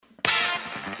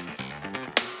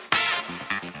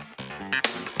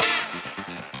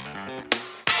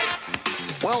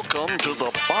Welcome to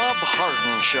the Bob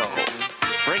Harden Show,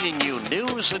 bringing you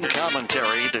news and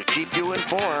commentary to keep you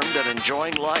informed and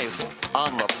enjoying life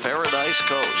on the Paradise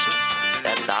Coast.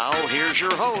 And now, here's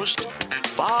your host,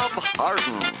 Bob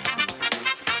Harden.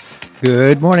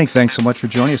 Good morning. Thanks so much for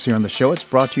joining us here on the show. It's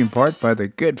brought to you in part by the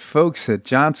good folks at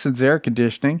Johnson's Air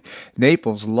Conditioning,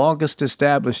 Naples' longest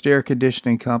established air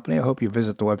conditioning company. I hope you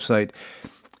visit the website,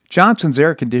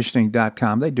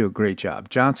 johnsonsairconditioning.com. They do a great job,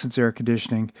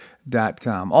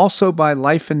 johnsonsairconditioning.com. Also by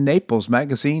Life in Naples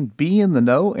magazine. Be in the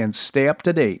know and stay up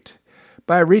to date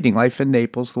by reading Life in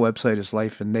Naples. The website is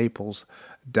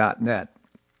lifeinnaples.net.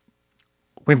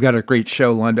 We've got a great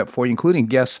show lined up for you, including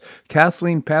guests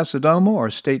Kathleen Passidomo,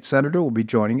 our state senator, will be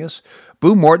joining us.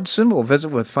 Boo Mortensen will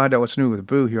find out what's new with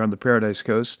Boo here on the Paradise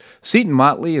Coast. Seton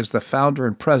Motley is the founder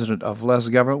and president of Less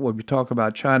Government. We'll be talking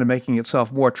about China making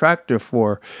itself more attractive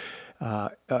for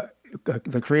the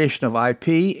creation of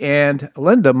IP. And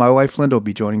Linda, my wife Linda, will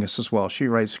be joining us as well. She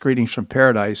writes Greetings from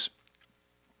Paradise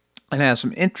and has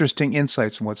some interesting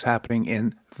insights on what's happening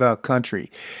in the country.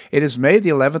 It is May the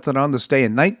 11th, and on this day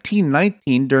in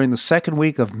 1919, during the second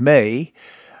week of May,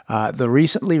 the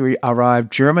recently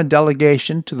arrived German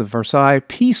delegation to the Versailles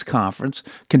Peace Conference,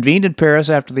 convened in Paris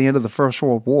after the end of the First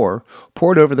World War,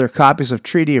 poured over their copies of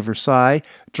Treaty of Versailles,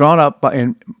 drawn up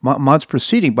in months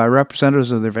preceding by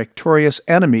representatives of their victorious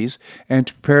enemies, and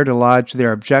to prepare to lodge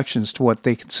their objections to what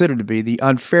they considered to be the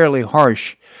unfairly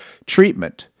harsh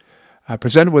treatment.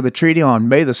 Presented with a treaty on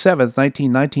May the 7th,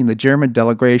 1919, the German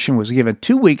delegation was given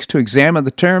 2 weeks to examine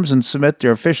the terms and submit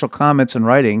their official comments in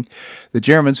writing. The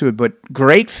Germans, who had put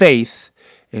great faith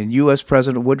in U.S.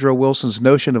 President Woodrow Wilson's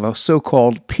notion of a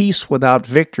so-called peace without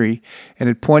victory and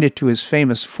had pointed to his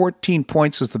famous 14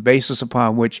 points as the basis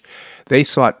upon which they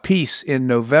sought peace in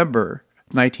November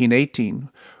 1918.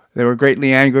 They were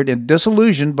greatly angered and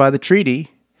disillusioned by the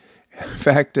treaty. In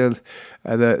fact, the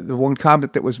one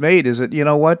comment that was made is that, you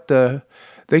know what,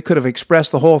 they could have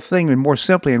expressed the whole thing more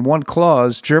simply in one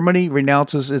clause. Germany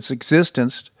renounces its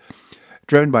existence,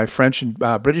 driven by French and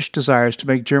British desires to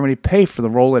make Germany pay for the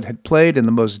role it had played in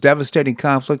the most devastating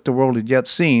conflict the world had yet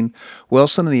seen.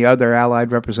 Wilson and the other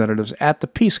Allied representatives at the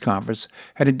peace conference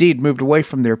had indeed moved away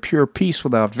from their pure peace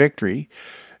without victory.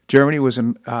 Germany was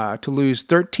to lose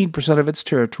 13% of its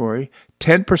territory,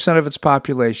 10% of its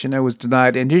population, and was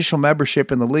denied initial membership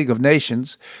in the League of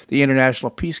Nations, the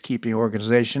international peacekeeping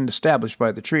organization established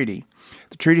by the treaty.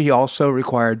 The treaty also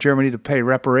required Germany to pay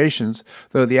reparations,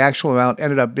 though the actual amount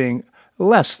ended up being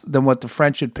less than what the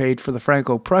French had paid for the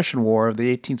Franco-Prussian War of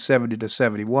the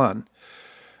 1870-71.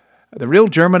 The real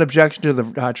German objection to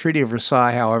the Treaty of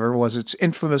Versailles, however, was its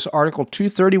infamous Article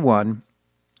 231,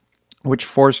 which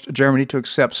forced Germany to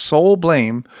accept sole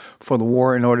blame for the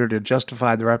war in order to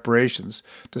justify the reparations.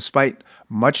 Despite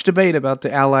much debate about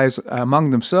the Allies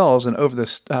among themselves and over the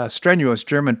strenuous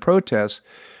German protests,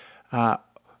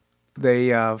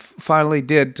 they finally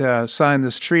did sign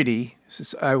this treaty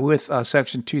with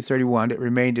Section 231. It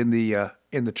remained in the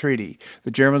treaty.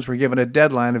 The Germans were given a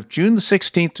deadline of June the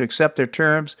 16th to accept their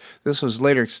terms. This was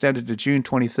later extended to June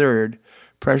 23rd.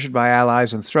 Pressured by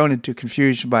allies and thrown into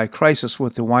confusion by a crisis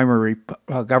with the Weimar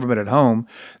government at home,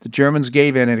 the Germans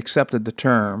gave in and accepted the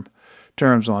terms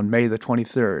on May the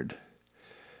 23rd.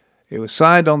 It was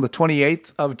signed on the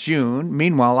 28th of June.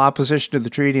 Meanwhile, opposition to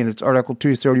the treaty and its Article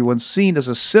 231, seen as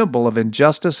a symbol of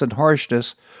injustice and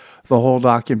harshness, the whole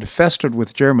document festered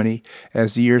with Germany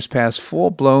as the years passed.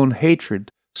 Full-blown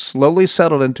hatred slowly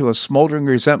settled into a smoldering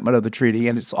resentment of the treaty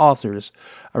and its authors,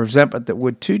 a resentment that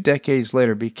would 2 decades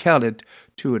later be counted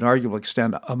to an arguable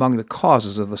extent among the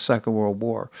causes of the Second World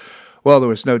War. Well, there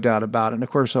was no doubt about it. And of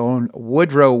course, our own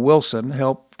Woodrow Wilson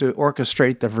helped to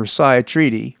orchestrate the Versailles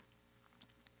Treaty.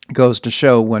 It goes to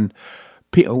show when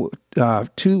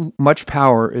too much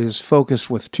power is focused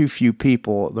with too few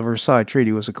people, the Versailles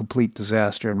Treaty was a complete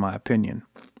disaster, in my opinion.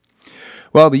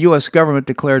 Well, the U.S. government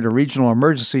declared a regional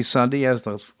emergency Sunday as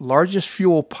the largest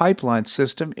fuel pipeline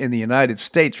system in the United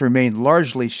States remained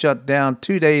largely shut down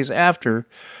 2 days after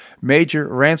major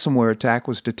ransomware attack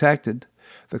was detected.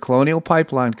 The Colonial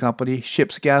Pipeline Company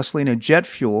ships gasoline and jet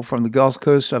fuel from the Gulf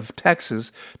Coast of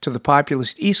Texas to the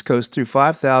populous East Coast through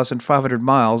 5,500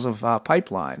 miles of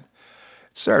pipeline.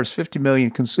 It serves 50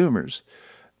 million consumers.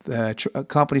 The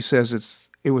company says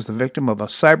it was the victim of a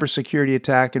cybersecurity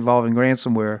attack involving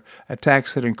ransomware,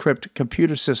 attacks that encrypt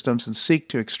computer systems and seek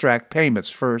to extract payments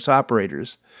for its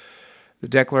operators. The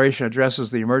declaration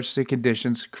addresses the emergency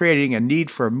conditions, creating a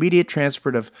need for immediate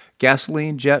transport of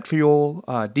gasoline, jet fuel,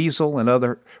 diesel, and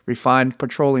other refined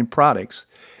petroleum products,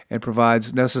 and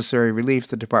provides necessary relief,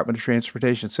 the Department of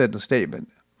Transportation said in a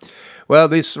statement. Well,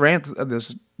 this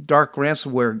dark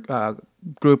ransomware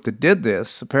group that did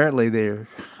this, apparently they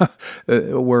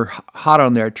were hot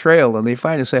on their trail, and they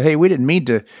finally said, hey, we didn't mean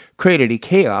to create any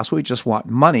chaos. We just want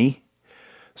money.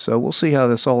 So we'll see how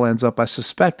this all ends up. I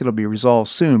suspect it'll be resolved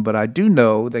soon, but I do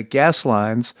know that gas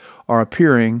lines are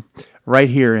appearing right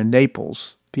here in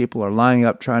Naples. People are lining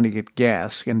up trying to get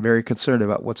gas and very concerned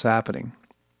about what's happening.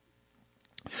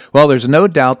 Well, there's no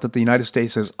doubt that the United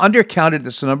States has undercounted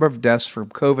the number of deaths from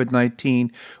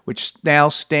COVID-19, which now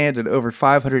stand at over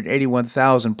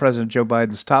 581,000, President Joe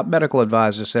Biden's top medical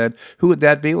advisor said. Who would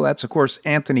that be? Well, that's, of course,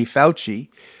 Anthony Fauci.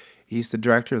 He's the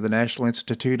director of the National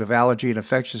Institute of Allergy and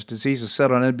Infectious Diseases,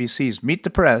 said on NBC's Meet the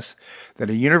Press that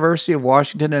a University of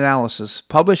Washington analysis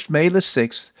published May the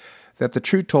 6th that the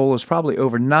true toll is probably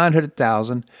over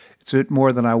 900,000. It's a bit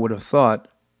more than I would have thought.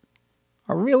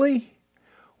 Oh, really?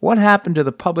 What happened to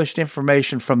the published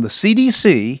information from the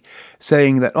CDC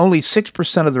saying that only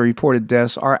 6% of the reported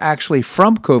deaths are actually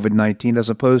from COVID-19 as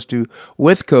opposed to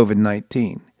with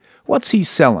COVID-19? What's he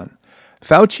selling?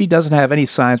 Fauci doesn't have any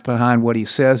science behind what he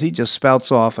says. He just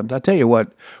spouts off. And I'll tell you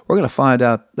what, we're going to find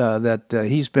out that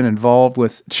he's been involved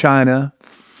with China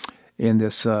in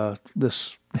this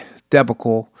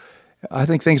debacle. I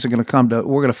think things are going to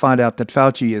we're going to find out that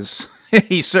Fauci is...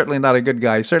 He's certainly not a good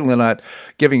guy. He's certainly not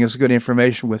giving us good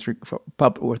information with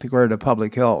regard to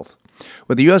public health.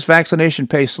 With the U.S. vaccination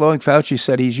pace slowing, Fauci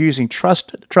said he's using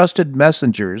trusted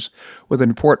messengers with an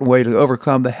important way to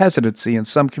overcome the hesitancy in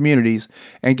some communities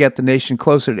and get the nation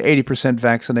closer to 80%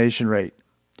 vaccination rate.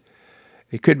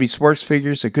 It could be sports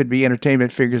figures, it could be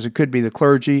entertainment figures, it could be the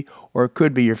clergy, or it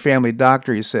could be your family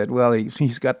doctor, he said. Well,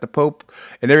 he's got the Pope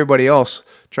and everybody else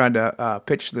trying to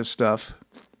pitch this stuff.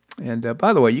 And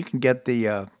by the way, you can get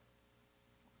the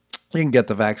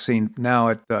vaccine now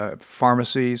at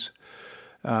pharmacies.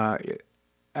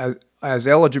 As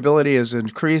eligibility has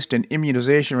increased and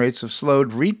immunization rates have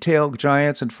slowed, retail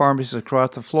giants and pharmacies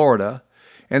across Florida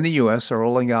and the U.S. are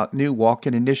rolling out new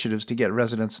walk-in initiatives to get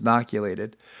residents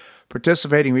inoculated.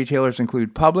 Participating retailers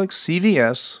include Publix,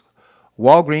 CVS,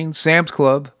 Walgreens, Sam's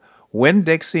Club,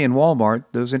 Winn-Dixie, and Walmart.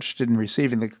 Those interested in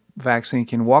receiving the vaccine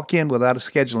can walk in without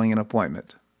scheduling an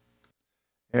appointment.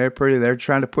 They're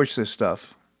trying to push this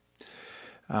stuff.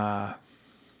 Do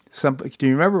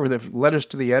you remember the letters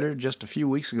to the editor just a few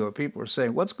weeks ago? People were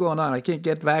saying, "What's going on? I can't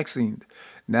get vaccinated."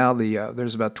 Now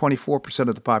there's about 24%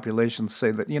 of the population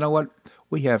say that, you know what,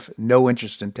 we have no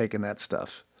interest in taking that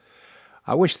stuff.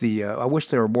 I wish there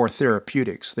were more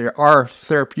therapeutics. There are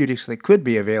therapeutics that could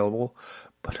be available,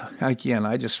 but again,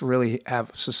 I just really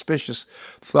have suspicious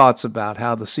thoughts about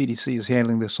how the CDC is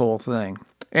handling this whole thing,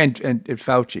 and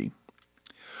Fauci.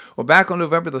 Well, back on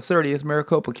November the 30th,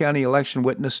 Maricopa County election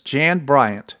witness Jan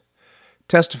Bryant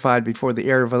testified before the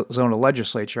Arizona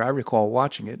legislature. I recall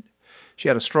watching it. She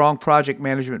had a strong project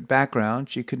management background.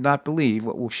 She could not believe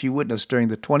what she witnessed during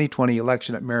the 2020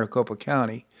 election at Maricopa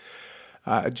County.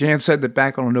 Jan said that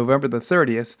back on November the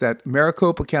 30th that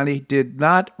Maricopa County did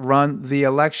not run the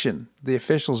election. The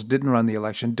officials didn't run the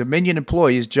election. Dominion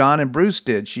employees, John and Bruce,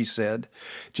 did, she said.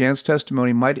 Jan's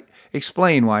testimony might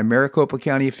explain why Maricopa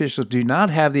County officials do not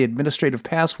have the administrative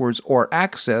passwords or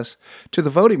access to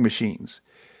the voting machines.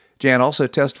 Jan also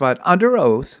testified under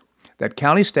oath that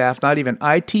county staff, not even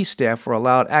IT staff, were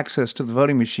allowed access to the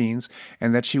voting machines,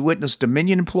 and that she witnessed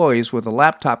Dominion employees with a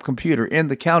laptop computer in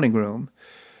the counting room.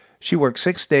 She worked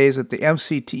 6 days at the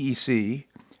MCTEC,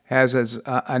 has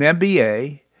an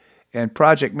MBA and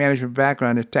project management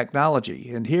background in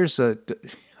technology. And here's the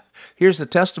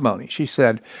testimony. She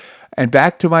said, and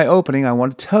back to my opening, I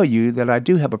want to tell you that I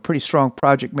do have a pretty strong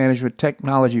project management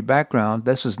technology background.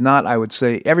 This is not, I would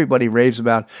say, everybody raves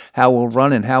about how we'll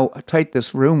run and how tight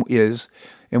this room is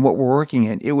and what we're working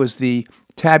in. It was the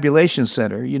tabulation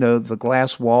center, the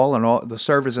glass wall and all the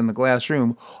servers in the glass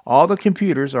room. All the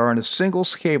computers are on a single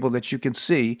cable that you can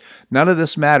see. None of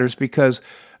this matters because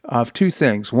of two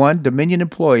things. One, Dominion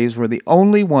employees were the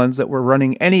only ones that were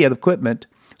running any of the equipment.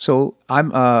 So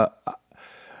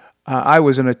I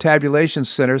was in a tabulation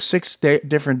center 6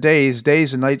 different days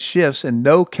and night shifts, and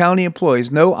no county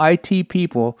employees, no IT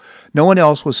people, no one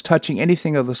else was touching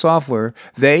anything of the software.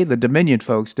 They, the Dominion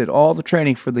folks, did all the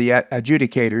training for the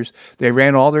adjudicators. They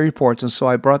ran all the reports, and so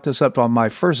I brought this up on my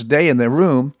first day in the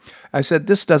room. I said,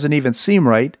 this doesn't even seem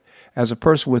right. As a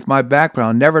person with my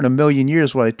background, never in a million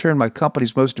years would I turn my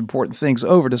company's most important things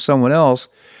over to someone else.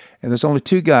 And there's only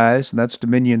two guys, and that's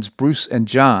Dominion's Bruce and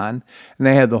John, and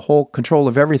they had the whole control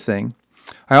of everything.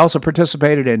 I also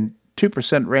participated in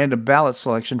 2% random ballot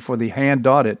selection for the hand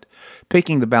audit,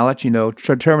 picking the ballot,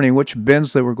 determining which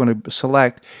bins they were going to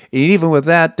select. And even with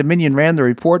that, Dominion ran the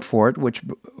report for it,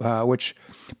 which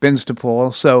bins to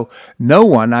pull. So no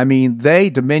one,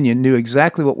 Dominion, knew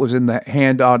exactly what was in the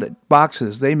hand audit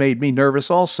boxes. They made me nervous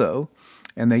also,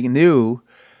 and they knew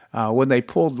when they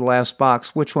pulled the last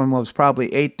box which one was,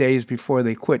 probably 8 days before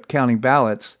they quit counting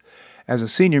ballots. As a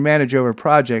senior manager over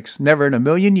projects, never in a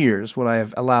million years would I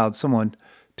have allowed someone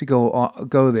to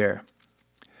go there.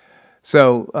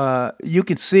 So you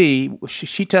can see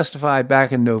she testified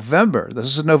back in November.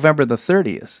 This is November the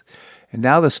 30th. And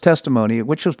now this testimony,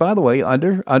 which was, by the way,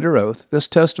 under oath, this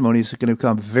testimony is going to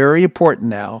become very important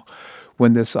now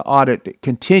when this audit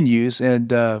continues.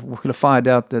 And we're going to find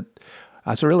out that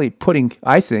it's really putting,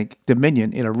 I think,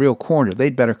 Dominion in a real corner.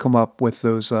 They'd better come up with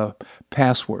those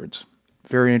passwords.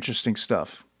 Very interesting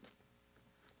stuff.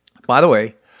 By the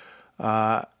way,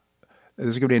 there's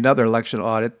going to be another election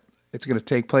audit. It's going to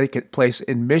take place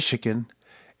in Michigan,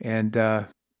 and the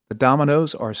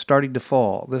dominoes are starting to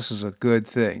fall. This is a good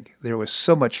thing. There was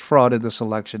so much fraud in this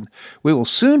election. We will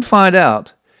soon find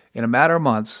out, in a matter of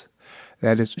months,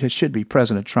 that it should be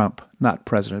President Trump, not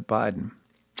President Biden.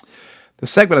 The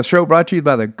segment of the show brought to you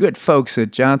by the good folks at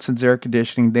Johnson's Air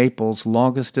Conditioning, Naples'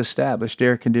 longest established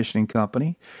air conditioning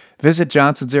company. Visit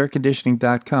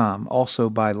johnsonsairconditioning.com.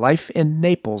 Also by Life in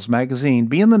Naples magazine.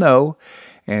 Be in the know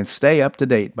and stay up to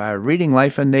date by reading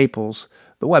Life in Naples.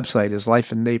 The website is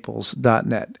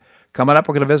lifeinnaples.net. Coming up,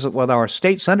 we're going to visit with our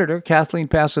state senator, Kathleen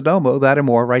Passidomo. That and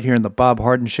more right here in the Bob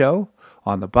Harden Show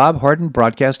on the Bob Harden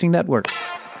Broadcasting Network.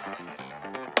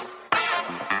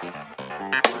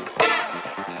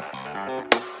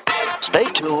 Stay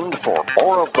tuned for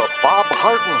more of the Bob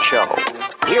Harden Show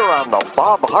here on the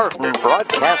Bob Harden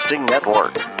Broadcasting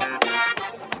Network.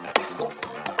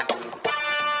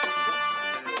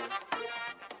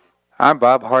 I'm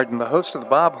Bob Harden, the host of the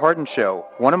Bob Harden Show.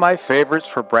 One of my favorites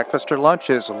for breakfast or lunch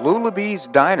is Lulabee's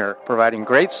Diner, providing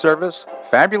great service,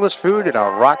 fabulous food, and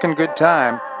a rockin' good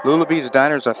time. Lulabee's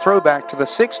Diner is a throwback to the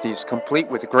 60s, complete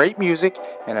with great music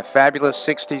and a fabulous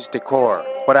 60s decor.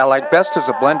 What I like best is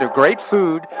a blend of great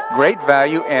food, great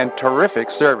value, and terrific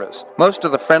service. Most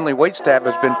of the friendly waitstaff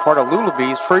has been part of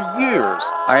Lulabee's for years.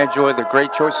 I enjoy the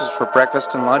great choices for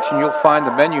breakfast and lunch, and you'll find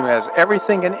the menu has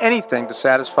everything and anything to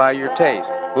satisfy your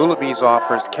taste. Lulabee's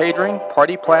offers catering,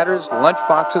 party platters, lunch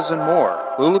boxes, and more.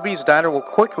 Lulabee's Diner will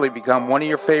quickly become one of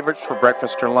your favorites for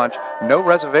breakfast or lunch. No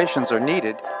reservations are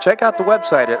needed. Check out the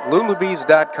website at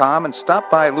lulabees.com and stop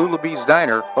by Lulabee's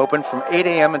Diner, open from 8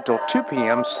 a.m. until 2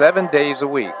 p.m. 7 days a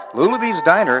week. Lulabee's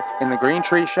Diner in the Green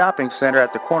Tree Shopping Center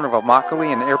at the corner of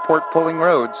Immokalee and Airport Pulling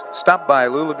Roads. Stop by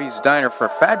Lulabee's Diner for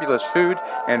fabulous food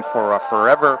and for a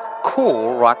forever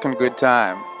cool rockin' good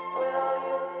time.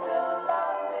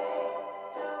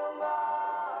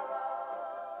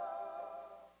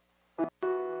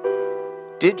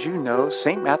 Did you know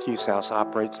St. Matthew's House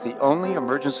operates the only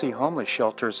emergency homeless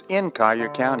shelters in Collier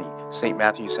County? St.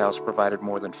 Matthew's House provided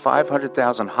more than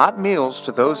 500,000 hot meals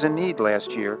to those in need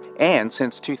last year, and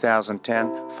since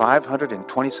 2010,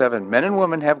 527 men and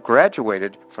women have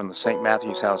graduated from the St.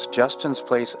 Matthew's House Justin's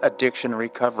Place Addiction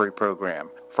Recovery Program.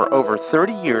 For over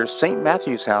 30 years, St.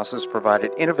 Matthew's House has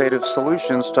provided innovative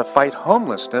solutions to fight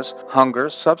homelessness, hunger,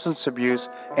 substance abuse,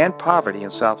 and poverty in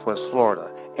Southwest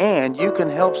Florida. And you can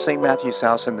help St. Matthew's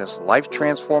House in this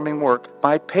life-transforming work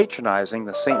by patronizing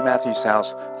the St. Matthew's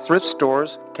House thrift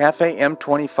stores, Cafe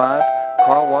M25,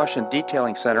 car wash and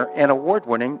detailing center, and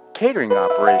award-winning catering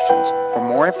operations. For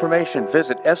more information,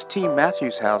 visit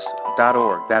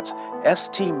stmatthewshouse.org. That's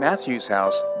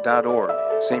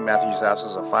stmatthewshouse.org. St. Matthew's House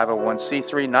is a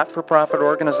 501c3 not-for-profit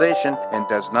organization and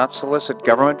does not solicit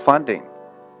government funding.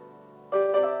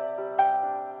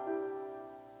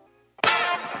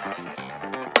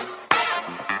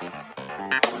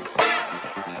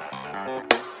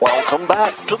 Welcome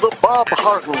back to the Bob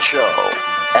Harden Show.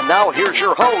 And now here's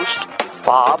your host,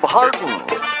 Bob Harden.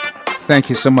 Thank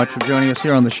you so much for joining us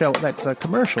here on the show. That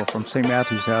commercial from St.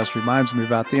 Matthew's House reminds me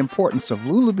about the importance of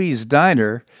Lulabee's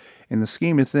Diner. In the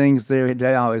scheme of things, there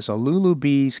now is a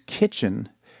Lulabee's Kitchen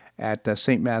at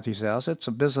St. Matthew's House. It's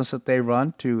a business that they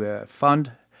run to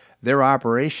fund their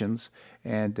operations,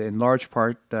 and in large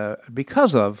part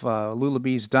because of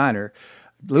Lulabee's Diner.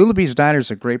 Lulabee's Diner is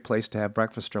a great place to have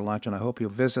breakfast or lunch, and I hope you'll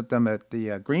visit them at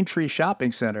the Green Tree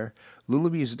Shopping Center.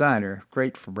 Lulabee's Diner,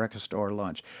 great for breakfast or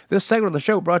lunch. This segment of the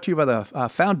show brought to you by the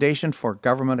Foundation for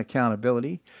Government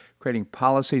Accountability, creating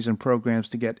policies and programs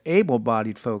to get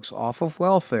able-bodied folks off of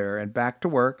welfare and back to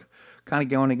work, kind of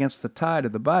going against the tide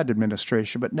of the Biden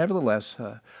administration. But nevertheless,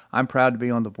 I'm proud to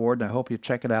be on the board, and I hope you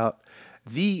check it out,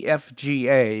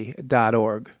 thefga.org.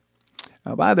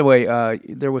 By the way,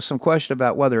 there was some question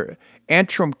about whether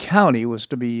Antrim County was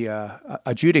to be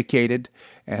adjudicated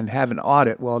and have an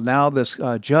audit. Well, now this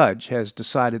judge has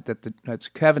decided that that's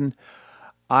Kevin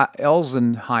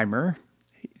Elsenheimer.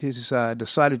 He's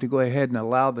decided to go ahead and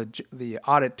allow the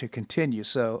audit to continue.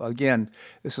 So again,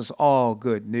 this is all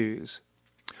good news.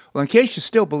 Well, in case you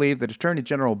still believe that Attorney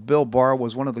General Bill Barr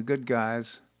was one of the good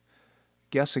guys,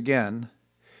 guess again.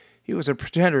 He was a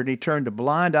pretender, and he turned a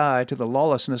blind eye to the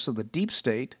lawlessness of the deep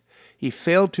state. He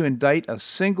failed to indict a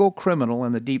single criminal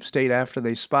in the deep state after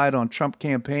they spied on Trump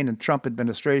campaign and Trump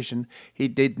administration. He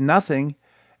did nothing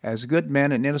as good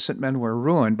men and innocent men were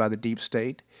ruined by the deep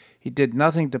state. He did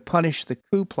nothing to punish the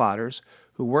coup plotters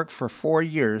who worked for 4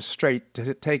 years straight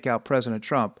to take out President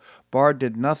Trump. Barr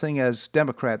did nothing as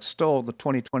Democrats stole the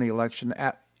 2020 election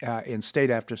in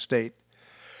state after state.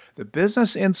 The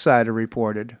Business Insider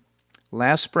reported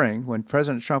last spring, when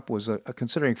President Trump was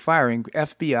considering firing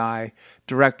FBI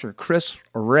Director Chris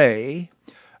Wray,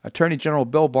 Attorney General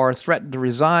Bill Barr threatened to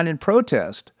resign in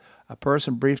protest. A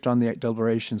person briefed on the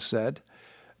deliberations said.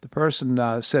 The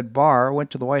person said Barr went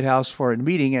to the White House for a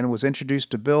meeting and was introduced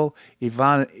to Bill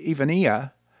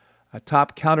Ivania, a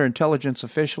top counterintelligence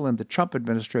official in the Trump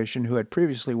administration who had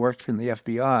previously worked for the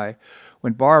FBI.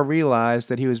 When Barr realized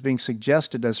that he was being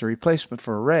suggested as a replacement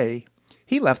for Wray,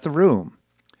 he left the room.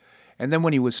 And then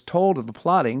when he was told of the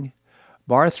plotting,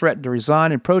 Barr threatened to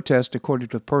resign in protest, according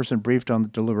to the person briefed on the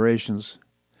deliberations.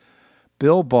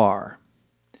 Bill Barr.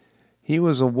 He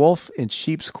was a wolf in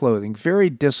sheep's clothing, very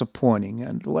disappointing.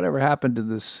 And whatever happened to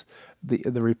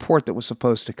the report that was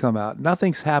supposed to come out,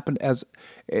 nothing's happened as,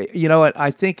 you know what,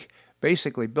 I think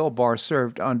basically Bill Barr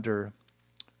served under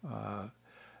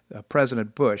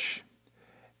President Bush.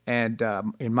 And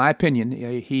in my opinion,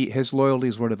 his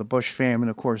loyalties were to the Bush family. And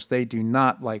of course, they do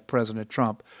not like President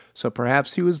Trump. So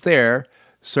perhaps he was there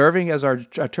serving as our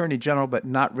attorney general, but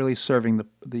not really serving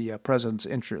the president's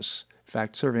interests. In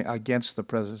fact, serving against the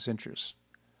president's interests.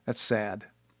 That's sad.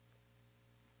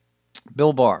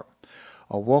 Bill Barr,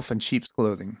 a wolf in sheep's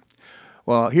clothing.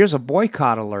 Well, here's a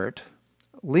boycott alert.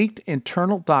 Leaked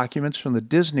internal documents from the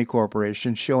Disney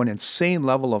Corporation show an insane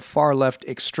level of far-left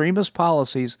extremist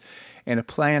policies and a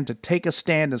plan to take a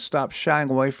stand and stop shying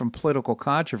away from political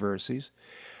controversies.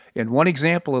 In one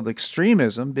example of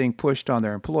extremism being pushed on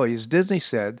their employees, Disney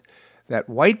said that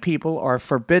white people are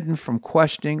forbidden from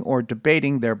questioning or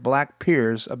debating their black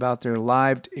peers about their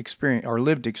lived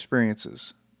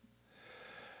experiences.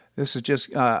 This has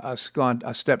just gone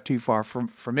a step too far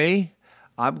for me.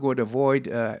 I'm going to avoid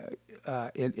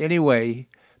in any way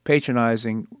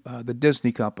patronizing the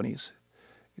Disney companies.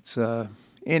 It's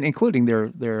including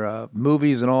their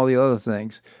movies and all the other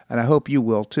things, and I hope you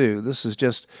will too. This is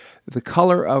just the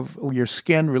color of your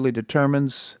skin really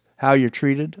determines how you're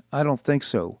treated. I don't think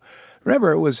so.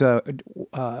 Remember, it was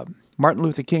Martin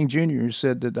Luther King Jr. who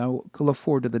said that I look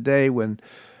forward to the day when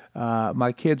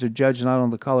my kids are judged not on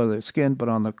the color of their skin, but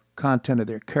on the content of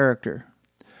their character.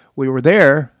 We were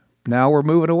there. Now we're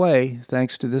moving away,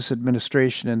 thanks to this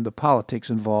administration and the politics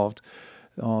involved,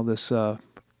 all this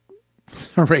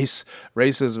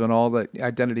racism, and all the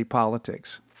identity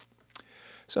politics.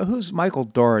 So who's Michael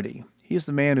Dougherty? He's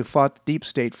the man who fought the deep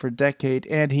state for a decade,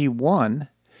 and he won.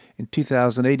 In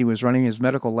 2008, he was running his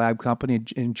medical lab company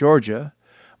in Georgia,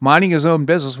 minding his own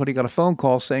business when he got a phone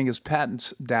call saying his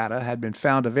patents data had been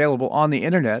found available on the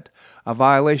internet, a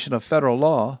violation of federal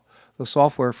law. The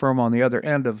software firm on the other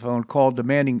end of the phone called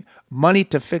demanding money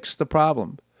to fix the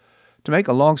problem. To make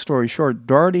a long story short,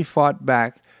 Dougherty fought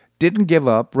back, didn't give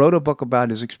up, wrote a book about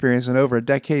his experience, and over a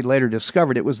decade later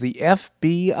discovered it was the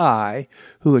FBI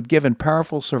who had given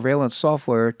powerful surveillance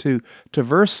software to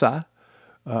Traversa,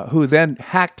 who then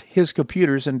hacked his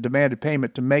computers and demanded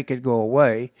payment to make it go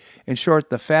away. In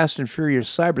short, the fast and furious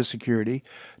cybersecurity.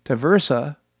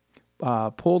 Traversa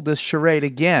pulled this charade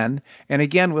again and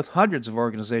again with hundreds of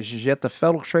organizations, yet the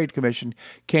Federal Trade Commission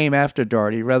came after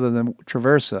Dougherty rather than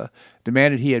Traversa,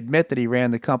 demanded he admit that he ran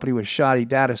the company with shoddy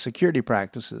data security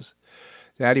practices.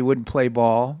 Dougherty wouldn't play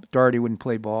ball,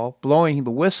 blowing the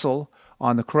whistle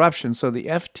on the corruption, so the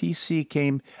FTC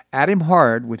came at him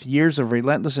hard with years of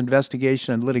relentless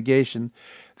investigation and litigation.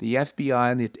 The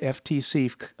FBI and the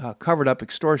FTC covered up the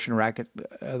extortion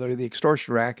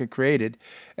racket created,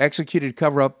 executed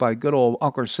cover-up by good old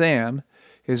Uncle Sam.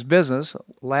 His business,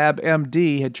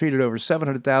 LabMD, had treated over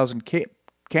 700,000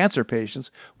 cancer patients,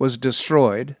 was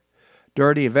destroyed.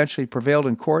 Dougherty eventually prevailed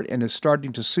in court and is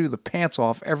starting to sue the pants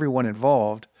off everyone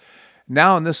involved.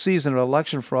 Now, in this season of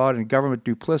election fraud and government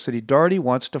duplicity, Dougherty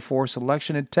wants to force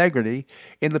election integrity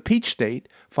in the Peach State,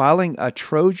 filing a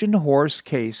Trojan horse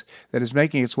case that is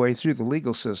making its way through the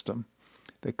legal system.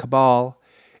 The cabal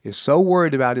is so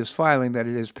worried about his filing that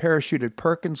it has parachuted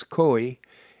Perkins Coie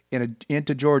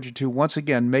into Georgia to once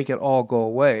again make it all go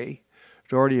away.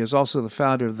 Doherty is also the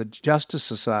founder of the Justice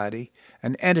Society,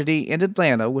 an entity in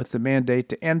Atlanta with the mandate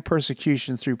to end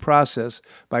persecution through process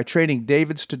by trading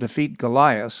Davids to defeat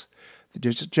Goliaths. The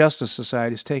Justice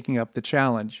Society is taking up the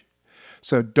challenge.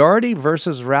 So Doherty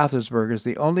versus Raffensperger is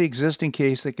the only existing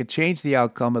case that could change the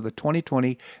outcome of the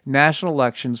 2020 national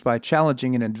elections by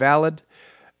challenging an invalid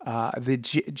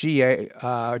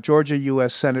Georgia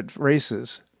U.S. Senate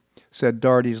races, said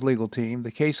Doherty's legal team.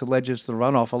 The case alleges the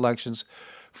runoff elections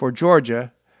for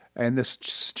Georgia and this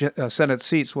Senate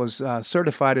seats was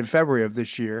certified in February of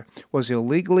this year, was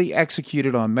illegally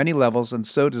executed on many levels and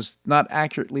so does not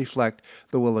accurately reflect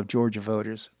the will of Georgia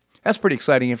voters. That's pretty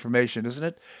exciting information, isn't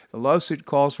it? The lawsuit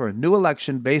calls for a new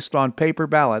election based on paper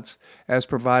ballots as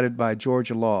provided by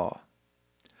Georgia law.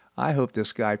 I hope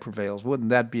this guy prevails. Wouldn't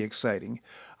that be exciting?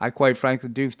 I quite frankly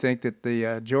do think that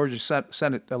the Georgia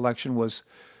Senate election was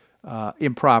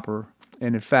improper.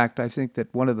 And in fact, I think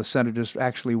that one of the senators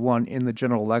actually won in the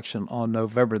general election on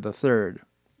November the 3rd.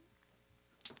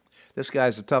 This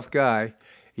guy's a tough guy.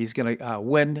 He's going to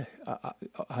win.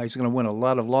 He's going to win a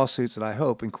lot of lawsuits, and I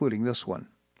hope, including this one.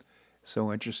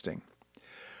 So interesting.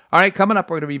 All right, coming up,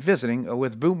 we're going to be visiting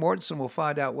with Boo Mortensen. We'll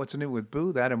find out what's new with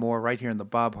Boo, that and more right here in the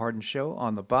Bob Harden Show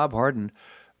on the Bob Harden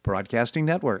Broadcasting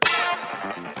Network.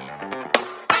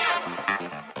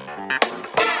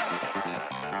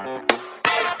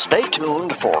 Stay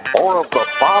tuned for more of the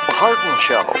Bob Harden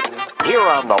Show here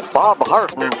on the Bob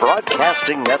Harden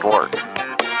Broadcasting Network.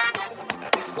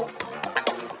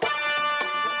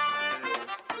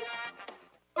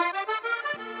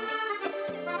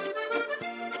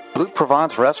 Blue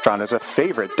Provence Restaurant is a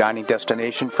favorite dining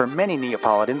destination for many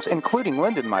Neapolitans, including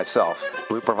Linda and myself.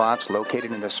 Blue Provence, located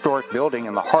in a historic building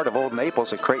in the heart of Old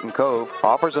Naples at Creighton Cove,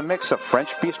 offers a mix of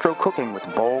French bistro cooking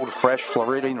with bold, fresh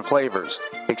Floridian flavors.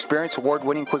 Experience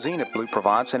award-winning cuisine at Blue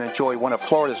Provence and enjoy one of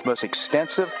Florida's most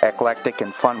extensive, eclectic,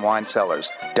 and fun wine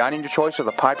cellars. Dining your choice of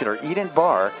the popular Eat-In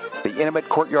Bar, the intimate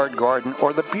courtyard garden,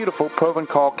 or the beautiful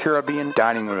Provencal Caribbean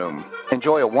dining room.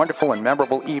 Enjoy a wonderful and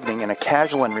memorable evening in a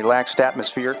casual and relaxed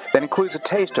atmosphere that includes a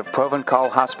taste of Provencal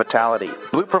hospitality.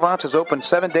 Blue Provence is open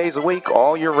 7 days a week,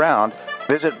 all year round.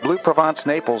 Visit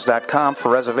BlueProvenceNaples.com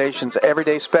for reservations,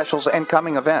 everyday specials, and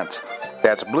coming events.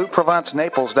 That's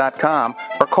BlueProvenceNaples.com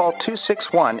or call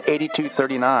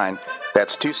 261-8239.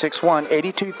 That's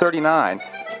 261-8239.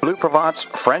 Blue Provence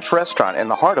French Restaurant in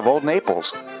the heart of Old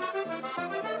Naples.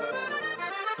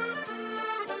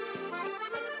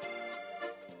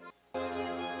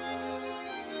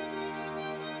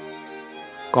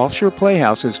 Gulf Shore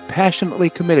Playhouse is passionately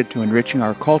committed to enriching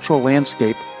our cultural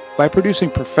landscape by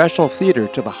producing professional theater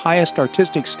to the highest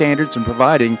artistic standards and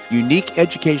providing unique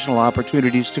educational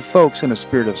opportunities to folks in a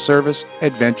spirit of service,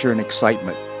 adventure, and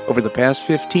excitement. Over the past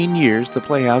 15 years, the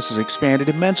Playhouse has expanded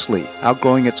immensely,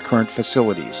 outgrowing its current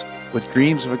facilities. With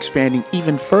dreams of expanding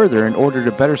even further in order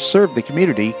to better serve the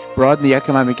community, broaden the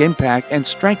economic impact, and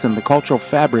strengthen the cultural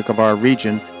fabric of our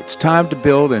region, it's time to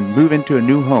build and move into a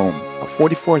new home. A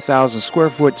 44,000 square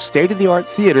foot state-of-the-art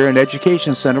theater and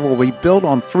education center will be built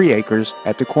on 3 acres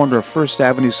at the corner of 1st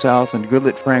Avenue South and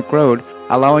Goodlet Frank Road,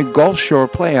 allowing Gulf Shore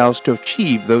Playhouse to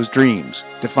achieve those dreams.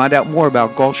 To find out more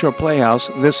about Gulf Shore Playhouse,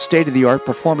 this state-of-the-art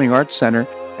performing arts center,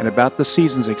 and about the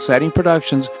season's exciting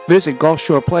productions, visit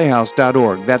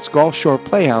GulfShorePlayhouse.org. That's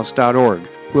GulfShorePlayhouse.org.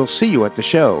 We'll see you at the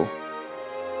show.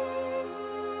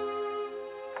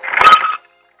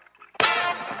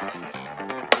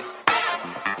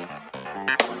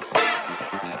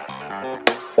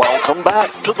 Welcome back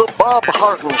to the Bob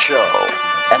Harden Show.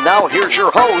 And now here's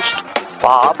your host,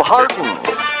 Bob Harden.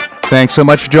 Thanks so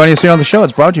much for joining us here on the show.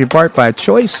 It's brought to you in part by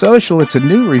Choice Social. It's a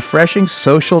new, refreshing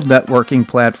social networking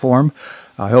platform.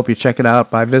 I hope you check it out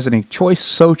by visiting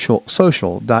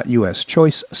choicesocial.us,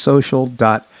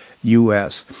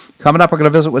 choicesocial.us. Coming up, we're going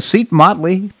to visit with Seton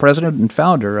Motley, president and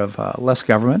founder of Less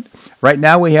Government. Right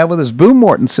now, we have with us Boo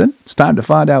Mortensen. It's time to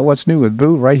find out what's new with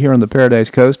Boo right here on the Paradise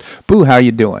Coast. Boo, how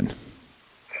you doing?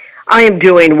 I am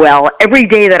doing well. Every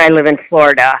day that I live in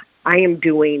Florida, I am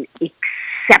doing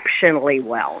exceptionally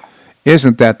well.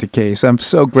 Isn't that the case? I'm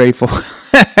so grateful.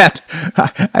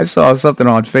 I saw something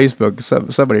on Facebook.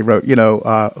 Somebody wrote,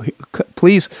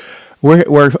 please,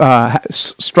 we're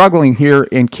struggling here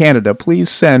in Canada. Please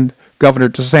send Governor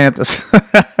DeSantis.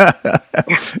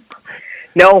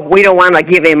 No, we don't want to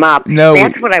give him up. No,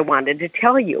 that's what I wanted to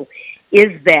tell you,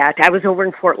 is that I was over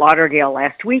in Fort Lauderdale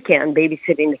last weekend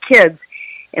babysitting the kids,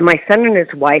 and my son and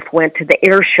his wife went to the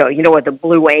air show, where the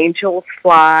Blue Angels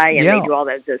fly, and they do all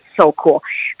that. It's so cool.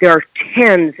 There are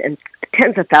tens and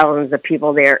tens of thousands of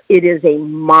people there. It is a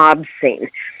mob scene.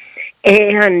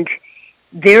 And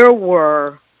there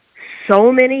were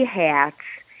so many hats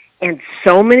and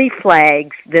so many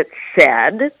flags that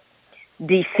said,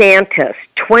 DeSantis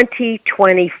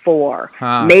 2024,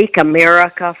 Make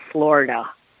America Florida.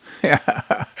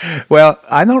 Yeah. Well,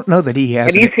 I don't know that he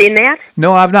has. Have you seen that?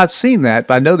 No, I've not seen that,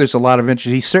 but I know there's a lot of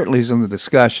interest. He certainly is in the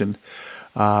discussion.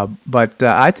 But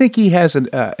I think he has an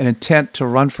intent to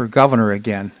run for governor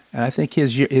again. And I think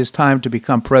his time to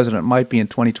become president might be in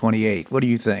 2028. What do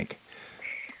you think?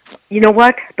 You know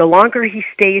what? The longer he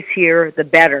stays here, the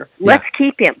better. Yeah. Let's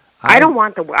keep him. I don't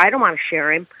want to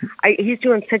share him. He's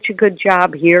doing such a good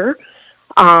job here.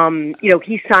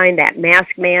 He signed that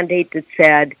mask mandate that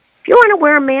said, if you want to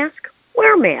wear a mask,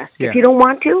 wear a mask. Yeah. If you don't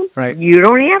want to, you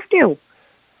don't have to.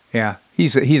 Yeah,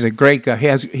 he's a great guy.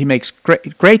 He makes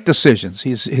great decisions.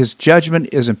 His judgment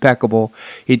is impeccable.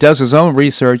 He does his own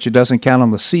research. He doesn't count on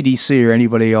the CDC or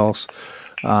anybody else.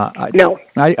 No.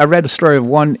 I read a story of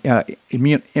one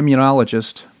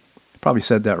immunologist, probably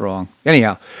said that wrong.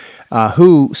 Anyhow,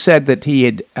 who said that he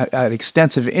had an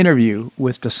extensive interview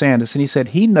with DeSantis, and he said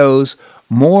he knows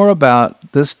more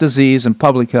about this disease and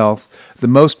public health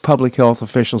than most public health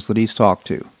officials that he's talked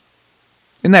to.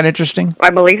 Isn't that interesting?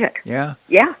 I believe it. Yeah?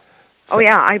 Yeah. Oh,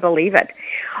 yeah, I believe it.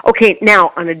 Okay,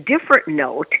 now, on a different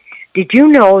note, did you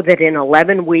know that in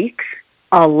 11 weeks,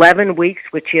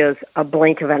 which is a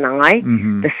blink of an eye,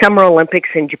 the Summer Olympics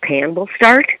in Japan will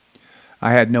start?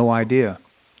 I had no idea.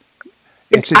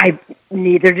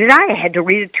 Neither did I. I had to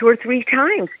read it 2 or 3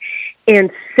 times.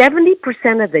 And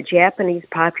 70% of the Japanese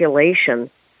population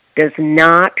does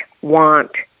not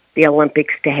want the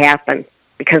Olympics to happen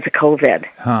because of COVID.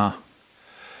 Huh.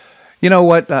 You know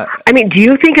what? Do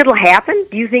you think it'll happen?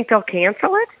 Do you think they'll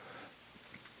cancel it?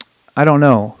 I don't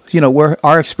know.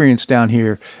 Our experience down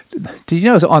here, did you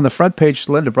know on the front page,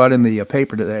 Linda brought in the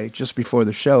paper today, just before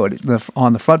the show,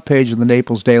 on the front page of the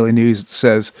Naples Daily News, it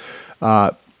says,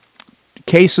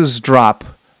 cases drop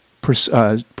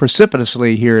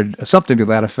precipitously here, something to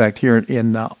that effect here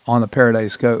on the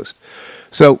Paradise Coast.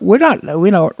 So we're not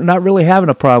really having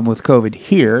a problem with COVID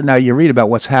here. Now you read about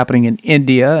what's happening in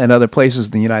India and other places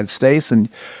in the United States, and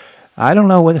I don't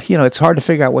know it's hard to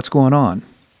figure out what's going on.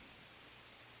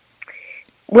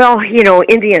 Well,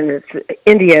 India is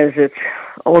its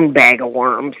own bag of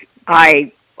worms.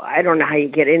 I don't know how I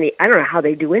don't know how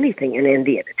they do anything in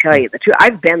India, to tell you the truth.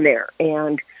 I've been there,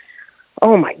 and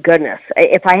oh my goodness.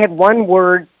 If I had one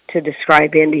word to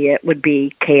describe India, it would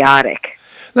be chaotic.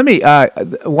 Let me,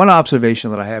 one observation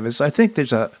that I have is I think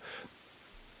there's a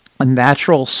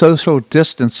natural social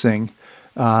distancing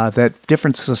that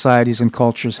different societies and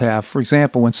cultures have. For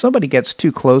example, when somebody gets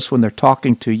too close when they're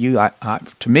talking to you,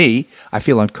 to me, I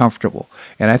feel uncomfortable.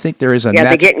 And I think there is a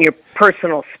they get in your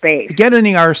personal space. Get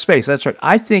in our space, that's right.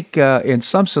 I think in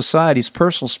some societies,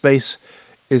 personal space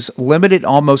is limited,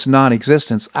 almost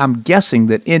non-existent. I'm guessing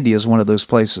that India is one of those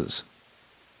places.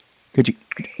 What do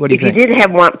you think? If you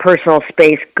did want personal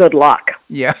space, good luck.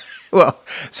 Yeah. Well,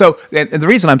 so and the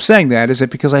reason I'm saying that is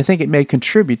because I think it may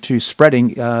contribute to spreading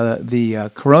the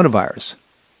coronavirus.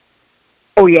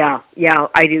 Oh yeah,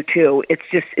 I do too. It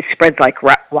spreads like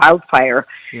wildfire.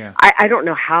 Yeah. I don't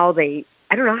know how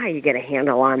you get a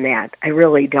handle on that. I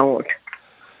really don't.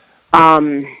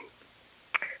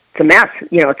 It's a mess.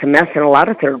 It's a mess in a lot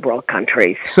of third world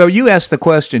countries. So you asked the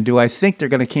question, do I think they're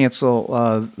going to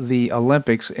cancel the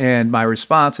Olympics? And my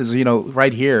response is,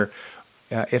 right here,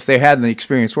 if they had the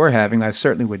experience we're having, I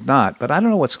certainly would not. But I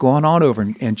don't know what's going on over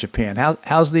in Japan.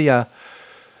 How's the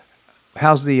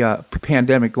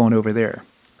pandemic going over there?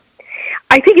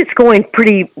 I think it's going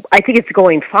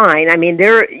fine. I mean,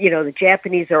 the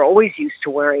Japanese are always used to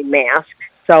wearing masks.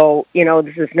 So,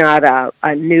 this is not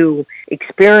a new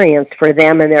experience for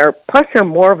them. And they're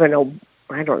more of I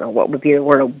don't know what would be the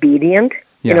word, obedient.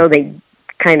 Yeah. They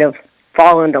kind of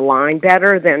fall into line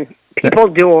better than people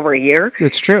do over here.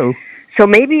 It's true. So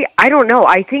maybe, I don't know.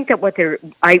 I think that what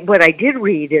I did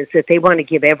read is that they want to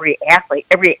give every athlete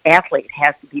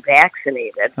has to be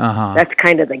vaccinated. Uh-huh. That's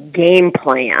kind of the game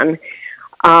plan.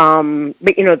 But,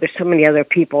 there's so many other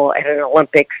people at an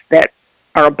Olympics that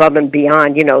are above and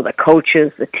beyond, the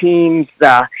coaches, the teams,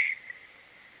 the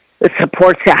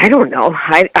support staff. I don't know.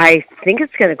 I think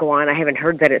it's going to go on. I haven't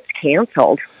heard that it's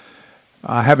canceled.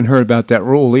 I haven't heard about that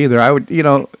rule either. I would,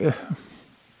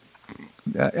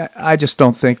 I just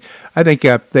don't think. I think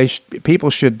people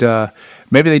should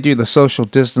maybe they do the social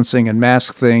distancing and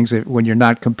mask things when you're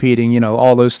not competing.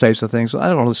 All those types of things. I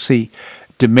don't see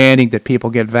demanding that people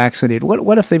get vaccinated.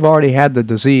 What if they've already had the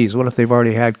disease? What if they've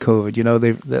already had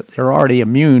COVID? They're already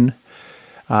immune.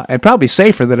 and probably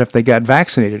safer than if they got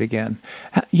vaccinated again.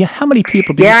 How many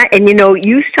people do Yeah, and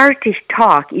you start to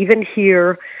talk, even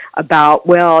here, about,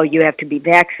 well, you have to be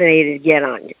vaccinated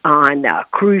again on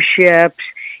cruise ships,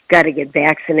 got to get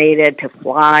vaccinated to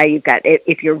fly.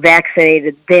 If you're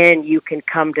vaccinated, then you can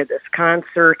come to this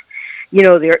concert.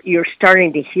 You're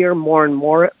starting to hear more and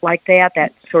more like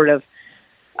that sort of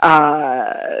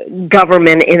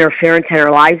government interference in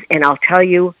our lives. And I'll tell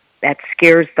you, that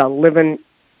scares the living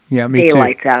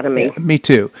daylights out of me. Yeah, me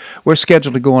too. We're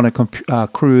scheduled to go on a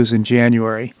cruise in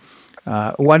January,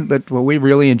 one that we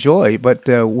really enjoy, but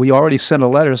we already sent a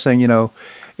letter saying,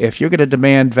 if you're going to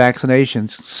demand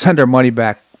vaccinations, send our money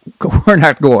back. We're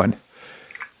not going.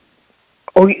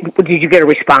 Oh, did you get a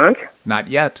response? Not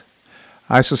yet.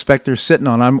 I suspect they're sitting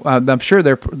on. I'm sure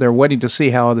they're waiting to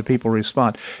see how other people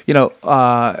respond.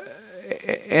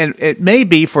 And it may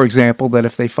be, for example, that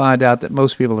if they find out that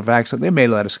most people are vaccinated, they may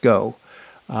let us go.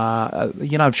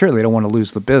 I'm sure they don't want to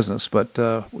lose the business, but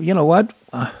you know what?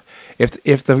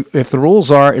 If the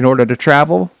rules are in order to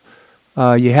travel,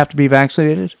 you have to be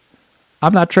vaccinated,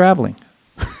 I'm not traveling.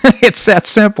 It's that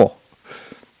simple.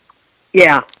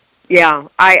 Yeah.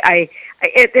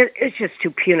 It's just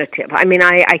too punitive. I mean,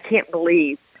 I can't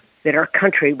believe that our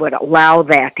country would allow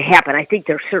that to happen. I think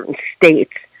there are certain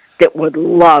states that would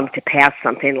love to pass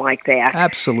something like that.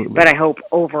 Absolutely. But I hope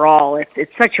overall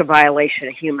it's such a violation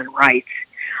of human rights.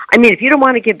 I mean, if you don't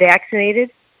want to get vaccinated,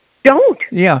 don't.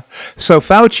 Yeah. So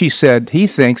Fauci said he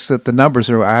thinks that the numbers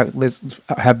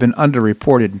have been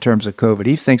underreported in terms of COVID.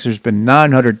 He thinks there's been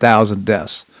 900,000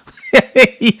 deaths.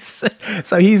 He's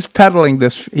peddling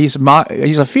this. He's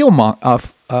a fear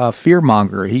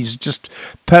monger. He's just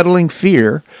peddling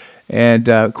fear. And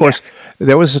of course,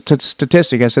 there was a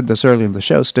statistic. I said this earlier in the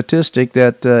show. Statistic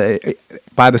that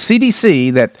by the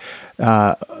CDC that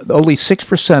only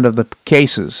 6% of the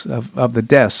cases of the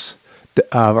deaths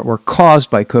were caused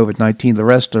by COVID-19. The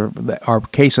rest are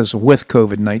cases with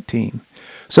COVID-19.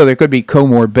 So there could be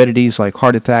comorbidities like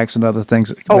heart attacks and other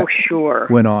things sure.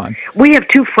 went on. We have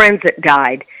two friends that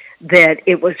died that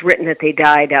it was written that they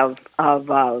died of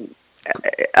the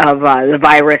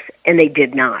virus, and they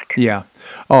did not. Yeah.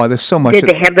 Oh, there's so much. Did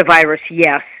they have the virus?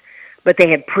 Yes. But they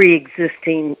had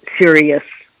pre-existing serious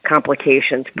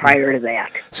complications prior to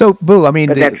that. So, Boo, I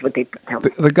mean, that's what they tell me.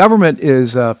 The government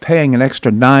is paying an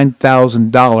extra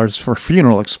 $9,000 for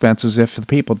funeral expenses if the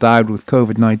people died with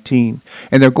COVID-19.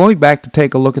 And they're going back to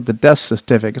take a look at the death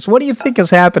certificates. What do you think is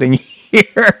happening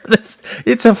here?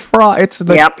 It's a fraud. It's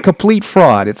a complete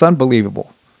fraud. It's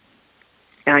unbelievable.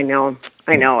 I know.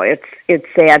 It's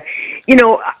sad.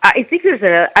 I think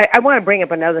I want to bring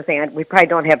up another thing. We probably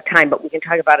don't have time, but we can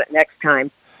talk about it next time.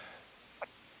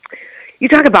 You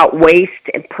talk about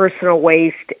waste and personal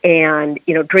waste and,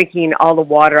 drinking all the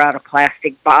water out of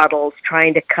plastic bottles,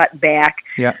 trying to cut back,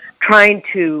 trying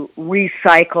to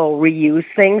recycle, reuse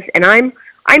things. And I'm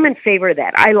in favor of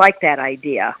that. I like that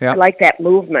idea. I like that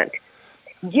movement.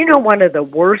 One of the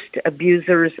worst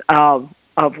abusers of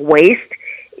waste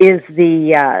is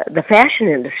the fashion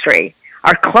industry,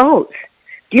 our clothes.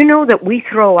 Do you know that we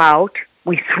throw out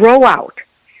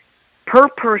per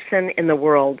person in the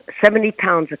world 70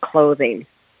 pounds of clothing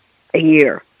a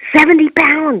year? 70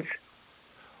 pounds.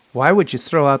 Why would you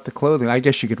throw out the clothing? I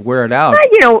guess you could wear it out.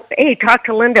 Well, hey, talk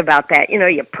to Linda about that.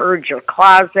 You purge your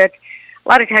closet. A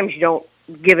lot of times you don't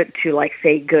give it to, like,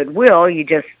 say, Goodwill. You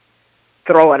just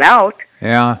throw it out.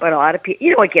 Yeah. But a lot of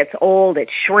people, it gets old, it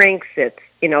shrinks,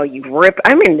 you rip.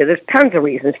 I mean, there's tons of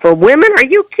reasons. For women, are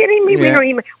you kidding me?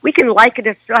 Yeah. We can like it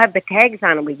and still have the tags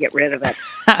on and we get rid of it.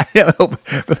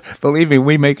 Believe me,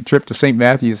 we make a trip to St.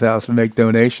 Matthew's house and make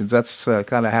donations. That's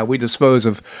kind of how we dispose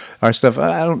of our stuff.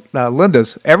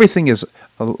 Linda's, everything is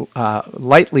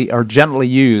lightly or gently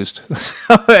used.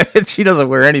 She doesn't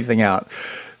wear anything out.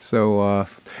 So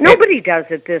nobody does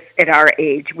at our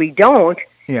age. We don't.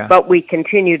 Yeah. But we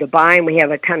continue to buy, and we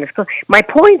have a ton of stuff. My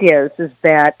point is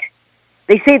that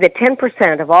they say that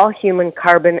 10% of all human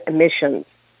carbon emissions,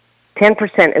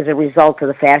 10% is a result of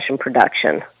the fashion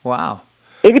production. Wow.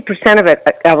 80%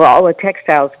 of all the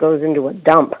textiles goes into a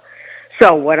dump.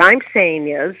 So what I'm saying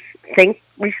is, think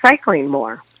recycling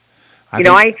more.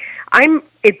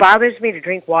 It bothers me to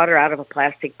drink water out of a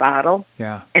plastic bottle.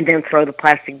 Yeah. And then throw the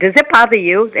plastic. Does it bother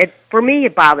you? For me,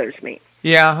 it bothers me.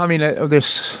 Yeah, I mean,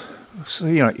 there's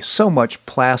so much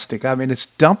plastic. I mean, it's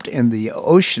dumped in the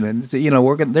ocean, and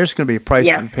there's going to be a price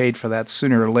to be paid for that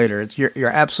sooner or later. You're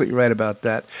absolutely right about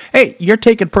that. Hey, you're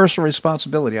taking personal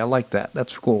responsibility. I like that.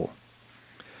 That's cool.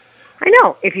 I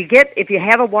know. If you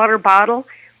have a water bottle,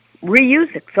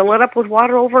 reuse it, fill it up with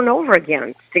water over and over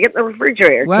again, stick it in the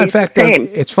refrigerator. Well, in fact,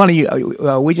 it's funny.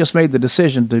 We just made the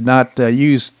decision to not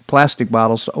use plastic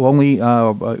bottles, only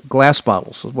glass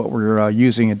bottles is what we're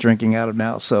using and drinking out of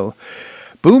now. So,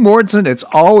 Boo Mortensen, it's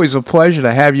always a pleasure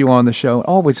to have you on the show.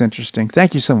 Always interesting.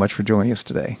 Thank you so much for joining us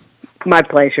today. My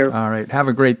pleasure. All right. Have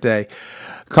a great day.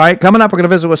 All right, coming up, we're going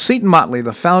to visit with Seton Motley,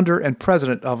 the founder and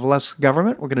president of Less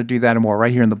Government. We're going to do that and more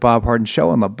right here in the Bob Harden Show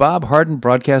on the Bob Harden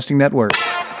Broadcasting Network.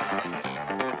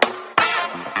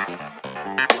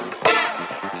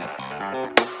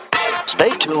 Stay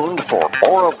tuned for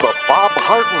more of the Bob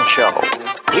Harden Show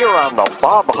here on the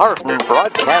Bob Harden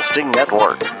Broadcasting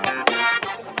Network.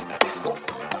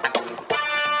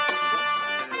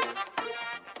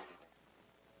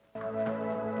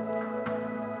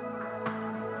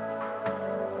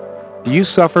 Do you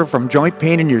suffer from joint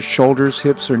pain in your shoulders,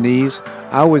 hips, or knees?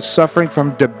 I was suffering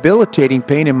from debilitating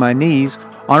pain in my knees.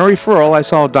 On a referral, I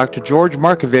saw Dr. George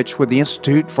Markovich with the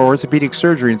Institute for Orthopedic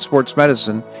Surgery and Sports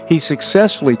Medicine. He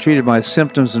successfully treated my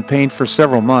symptoms and pain for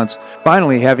several months.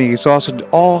 Finally, having exhausted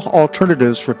all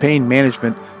alternatives for pain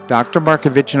management, Dr.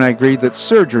 Markovich and I agreed that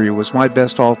surgery was my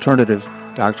best alternative.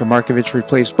 Dr. Markovich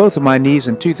replaced both of my knees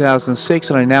in 2006,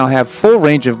 and I now have full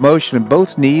range of motion in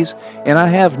both knees, and I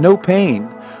have no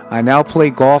pain. I now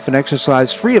play golf and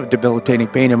exercise free of debilitating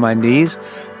pain in my knees.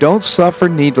 Don't suffer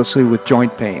needlessly with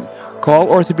joint pain. Call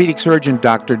orthopedic surgeon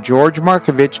Dr. George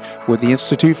Markovich with the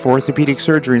Institute for Orthopedic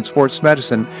Surgery and Sports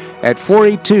Medicine at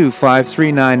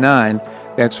 482-5399.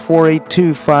 That's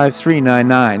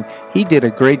 482-5399. He did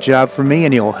a great job for me,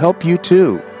 and he'll help you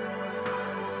too.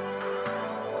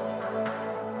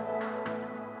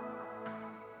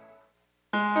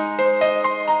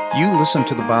 You listen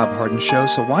to The Bob Harden Show,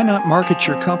 so why not market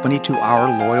your company to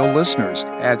our loyal listeners?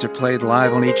 Ads are played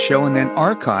live on each show and then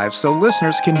archived so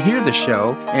listeners can hear the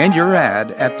show and your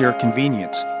ad at their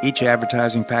convenience. Each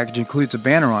advertising package includes a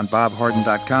banner on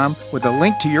bobharden.com with a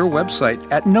link to your website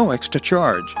at no extra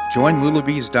charge. Join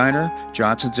Lulabee's Diner,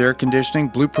 Johnson's Air Conditioning,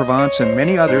 Blue Provence, and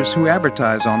many others who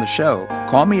advertise on the show.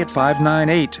 Call me at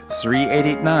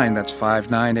 598-3889, that's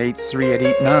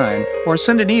 598-3889, or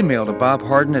send an email to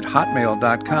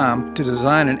bobharden@hotmail.com to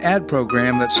design an ad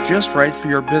program that's just right for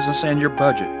your business and your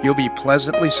budget. You'll be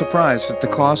pleasantly surprised at the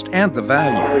cost and the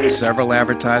value. Several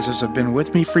advertisers have been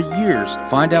with me for years.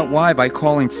 Find out why by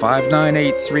calling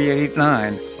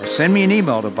 598-3889 or send me an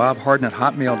email to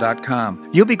bobharden@hotmail.com.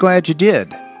 You'll be glad you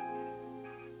did.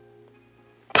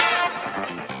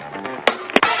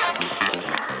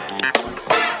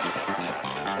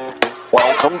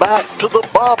 Welcome back to the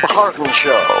Bob Harden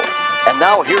Show. And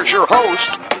now here's your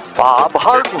host, Bob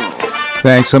Harden.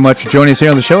 Thanks so much for joining us here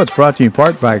on the show. It's brought to you in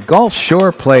part by Gulf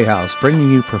Shore Playhouse,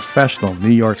 bringing you professional New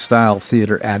York-style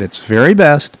theater at its very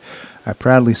best. I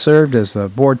proudly served as the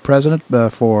board president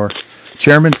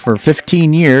chairman for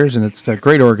 15 years, and it's a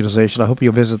great organization. I hope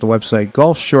you'll visit the website,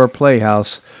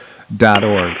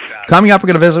 gulfshoreplayhouse.org. Coming up, we're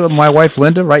going to visit with my wife,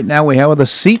 Linda. Right now, we have with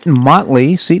us Seton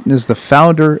Motley. Seton is the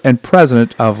founder and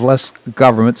president of Less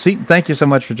Government. Seton, thank you so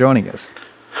much for joining us.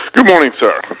 Good morning,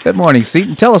 sir. Good morning,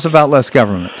 Seton. Tell us about Less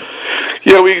Government.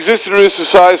 Yeah, we exist to reduce the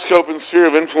size, scope, and sphere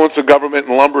of influence of government,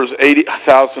 and lumber is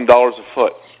 $80,000 a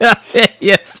foot.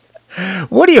 Yes.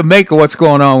 What do you make of what's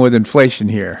going on with inflation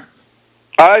here?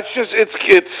 I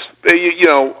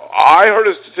heard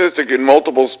a statistic in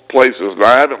multiple places, and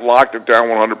I haven't locked it down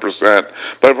 100%,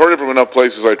 but I've heard it from enough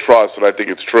places I trust that I think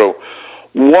it's true.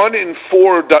 1 in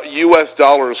 4 U.S.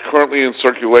 dollars currently in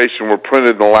circulation were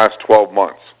printed in the last 12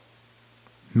 months.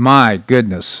 My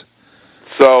goodness.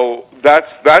 So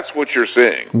that's what you're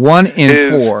seeing. 1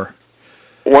 in 4.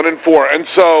 1 in 4. And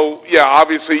so, yeah,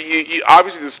 obviously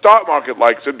the stock market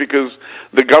likes it because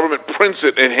the government prints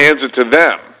it and hands it to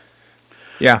them.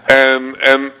 Yeah. And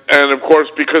of course,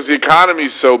 because the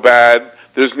economy's so bad,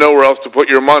 there's nowhere else to put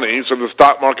your money, so the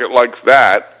stock market likes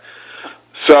that.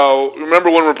 So remember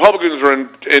when Republicans are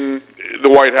in the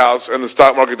White House and the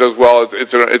stock market does well,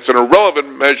 it's an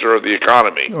irrelevant measure of the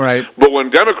economy. Right. But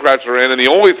when Democrats are in and the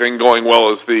only thing going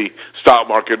well is the stock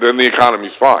market, then the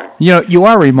economy's fine. You know, you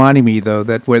are reminding me, though,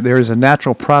 that where there is a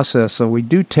natural process, so we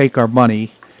do take our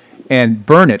money and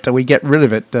burn it, and we get rid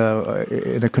of it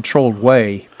in a controlled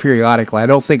way periodically. I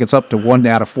don't think it's up to $1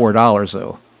 out of $4,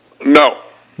 though. No.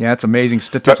 Yeah, that's amazing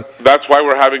statistic. That's why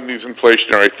we're having these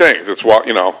inflationary things. That's why,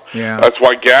 Yeah. That's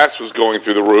why gas was going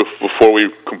through the roof before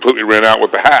we completely ran out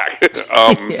with the hack.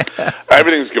 Yeah.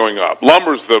 Everything's going up.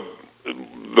 Lumber's the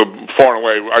far and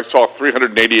away. I saw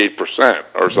 388%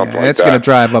 or something like that. It's going to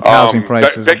drive up housing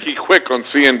prices. Becky Quick on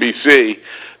CNBC,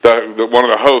 one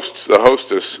of the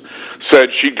hostess, said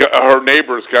her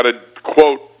neighbors got a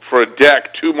quote for a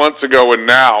deck 2 months ago and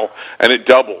now, and it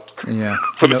doubled. Yeah.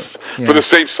 for the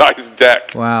same size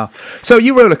deck. Wow. So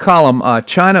you wrote a column,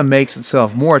 China makes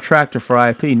itself more attractive for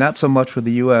IP, not so much for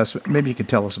the U.S. Maybe you could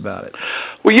tell us about it.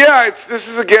 Well, yeah, this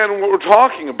is, again, what we're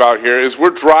talking about here is we're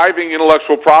driving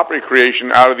intellectual property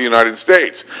creation out of the United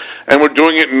States, and we're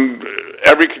doing it in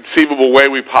every conceivable way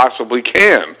we possibly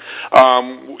can.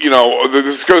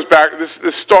 This goes back,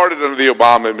 this started under the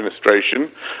Obama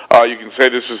administration. You can say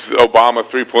this is Obama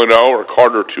 3.0 or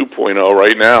Carter 2.0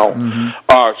 right now.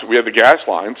 So we had the gas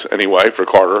lines, anyway, for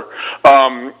Carter.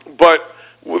 But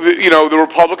the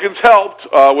Republicans helped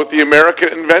with the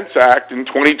America Invents Act in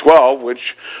 2012,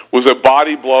 which was a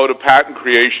body blow to patent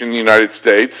creation in the United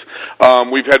States.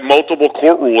 We've had multiple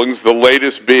court rulings, the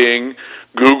latest being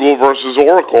Google versus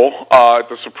Oracle at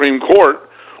the Supreme Court,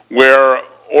 where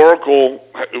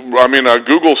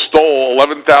Google stole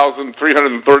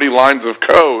 11,330 lines of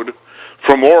code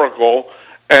from Oracle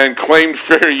and claimed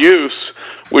fair use,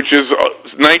 which is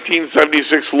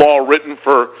 1976 law written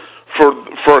for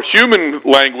human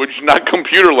language, not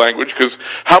computer language, because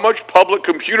how much public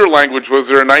computer language was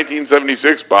there in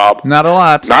 1976, Bob? Not a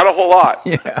lot. Not a whole lot.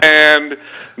 Yeah. And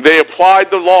they applied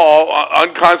the law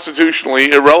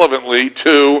unconstitutionally, irrelevantly,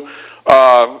 to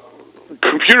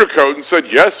computer code and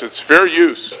said, yes, it's fair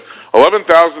use.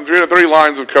 11,330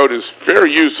 lines of code is fair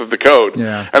use of the code.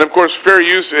 Yeah. And, of course, fair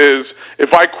use is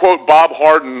if I quote Bob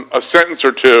Harden a sentence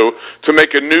or two to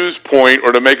make a news point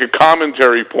or to make a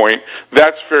commentary point,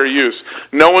 that's fair use.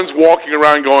 No one's walking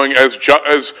around going, as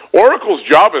Oracle's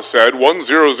Java said,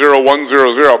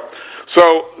 100100.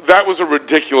 So that was a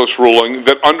ridiculous ruling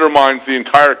that undermines the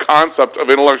entire concept of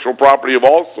intellectual property of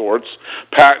all sorts,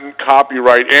 patent,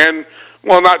 copyright, and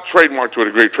not trademark to a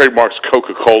degree. Trademarks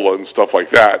Coca-Cola and stuff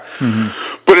like that.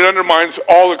 But it undermines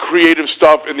all the creative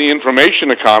stuff in the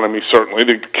information economy, certainly,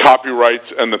 the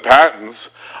copyrights and the patents.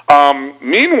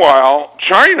 Meanwhile,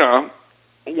 China,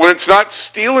 when it's not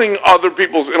stealing other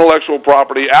people's intellectual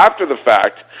property after the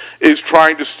fact, is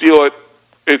trying to steal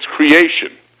its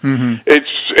creation.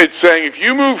 It's saying, if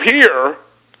you move here,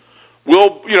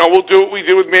 we'll do what we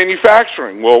do with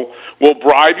manufacturing. We'll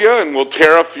bribe you, and we'll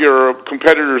tariff your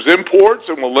competitors' imports,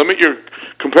 and we'll limit your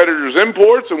competitors'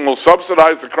 imports, and we'll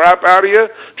subsidize the crap out of you,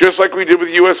 just like we did with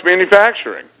U.S.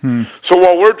 manufacturing. So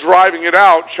while we're driving it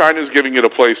out, China's giving it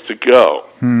a place to go.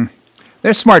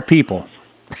 They're smart people.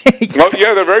 Well,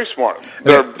 yeah, they're very smart.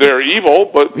 They're evil,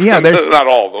 but not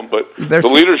all of them. But the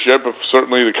leadership,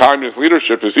 certainly the communist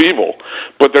leadership, is evil.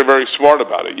 But they're very smart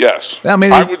about it. Yes,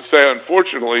 I would say,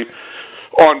 unfortunately,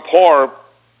 on par,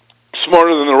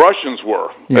 smarter than the Russians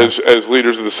were as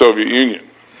leaders of the Soviet Union.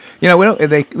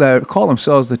 They call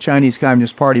themselves the Chinese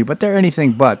Communist Party, but they're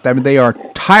anything but. I mean, they are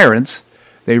tyrants.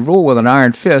 They rule with an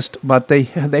iron fist, but they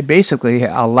basically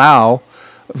allow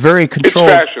very controlled.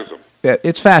 It's fascism.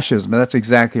 It's fascism, and that's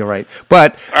exactly right.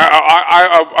 But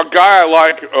a guy I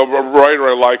like, a writer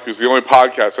I like, who's the only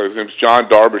podcast his name's John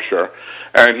Derbyshire,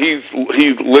 and he's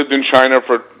lived in China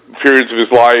for periods of his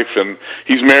life, and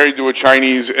he's married to a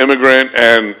Chinese immigrant,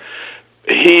 and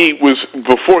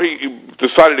before he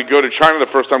decided to go to China the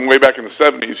first time, way back in the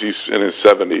 70s, he's in his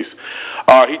 70s,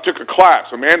 he took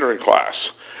a Mandarin class.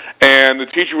 And the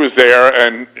teacher was there,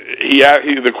 and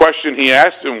the question he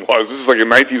asked him was, this is like in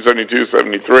 1972,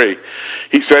 73,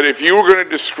 he said, if you were going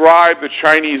to describe the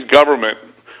Chinese government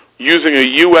using a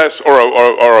U.S. or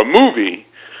a movie,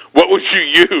 what would you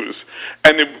use?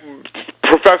 And the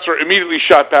professor immediately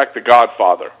shot back The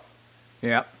Godfather.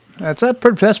 Yeah. That's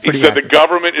pretty. He said the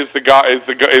government is the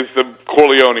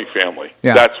Corleone family.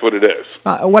 Yeah. That's what it is.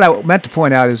 What I meant to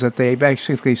point out is that they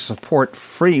basically support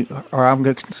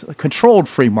controlled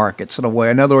free markets in a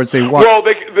way. In other words, they want. Well,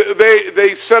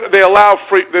 they allow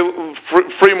free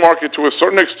market to a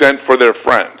certain extent for their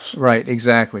friends. Right.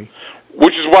 Exactly.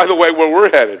 Which is, by the way, where we're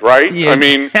headed, right? Yeah,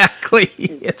 exactly.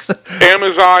 It's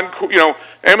Amazon,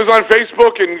 Amazon,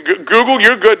 Facebook, and Google,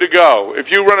 you're good to go. If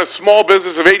you run a small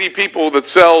business of 80 people that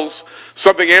sells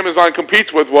something Amazon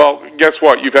competes with, well, guess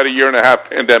what? You've had a 1.5-year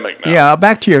pandemic now. Yeah,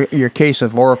 back to your case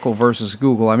of Oracle versus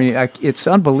Google. I mean, it's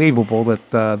unbelievable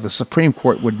that the Supreme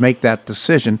Court would make that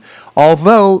decision,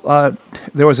 although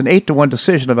there was an 8-1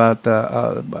 decision about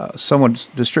someone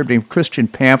distributing Christian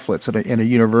pamphlets in a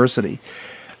university.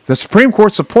 The Supreme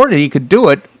Court supported he could do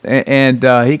it, and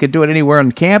he could do it anywhere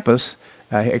on campus,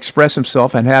 express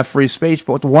himself, and have free speech.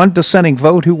 But with one dissenting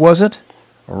vote, who was it?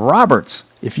 Roberts,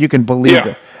 if you can believe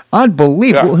it.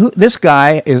 Unbelievable. Yeah. This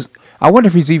guy is, I wonder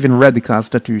if he's even read the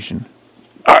Constitution.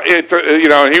 He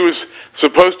was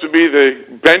supposed to be the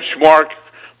benchmark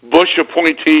Bush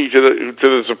appointee to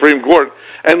the Supreme Court.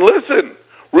 And listen,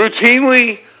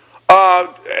 routinely,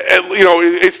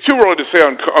 it's too early to say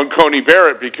on Coney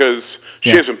Barrett because She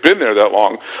hasn't been there that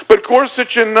long. But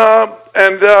Gorsuch and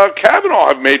Kavanaugh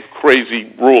have made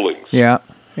crazy rulings. Yeah.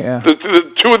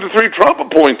 The two of the three Trump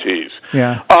appointees.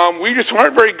 Yeah. We just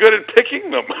aren't very good at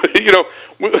picking them.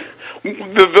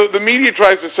 The media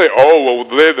tries to say, oh, well,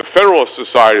 they're the Federalist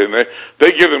Society, and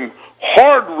they give them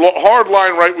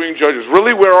hard-line right-wing judges.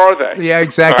 Really, where are they? Yeah,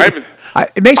 exactly.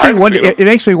 It makes me wonder. It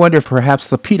makes me wonder if perhaps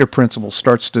the Peter Principle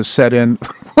starts to set in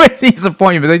with these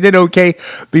appointments. They did okay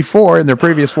before in their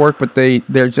previous work, but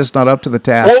they're just not up to the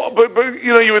task. Well, but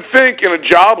you would think in a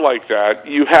job like that,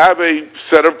 you have a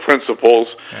set of principles,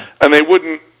 and they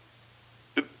wouldn't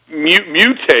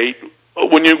mutate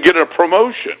when you get a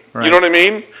promotion. Right. You know what I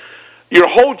mean? Your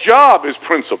whole job is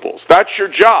principles. That's your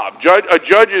job. A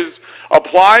judge is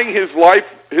applying his life,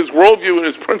 his worldview, and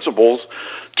his principles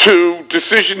to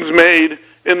decisions made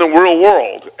in the real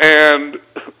world. And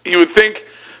you would think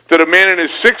that a man in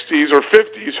his 60s or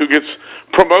 50s who gets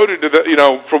promoted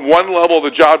to from one level of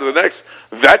the job to the next,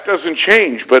 that doesn't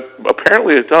change, but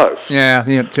apparently it does. Yeah,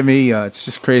 to me, it's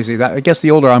just crazy. I guess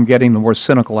the older I'm getting, the more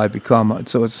cynical I become.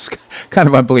 So it's kind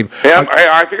of unbelievable. Yeah,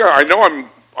 I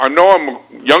know I'm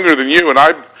younger than you, and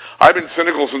I've been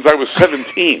cynical since I was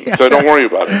 17, so don't worry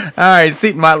about it. All right,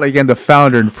 Seton Motley again, the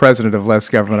founder and president of Less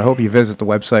Government. I hope you visit the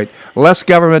website,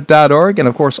 lessgovernment.org, and,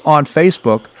 of course, on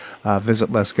Facebook,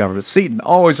 visit Less Government. Seton,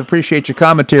 always appreciate your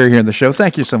commentary here in the show.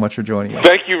 Thank you so much for joining us.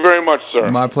 Thank you very much,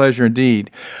 sir. My pleasure indeed.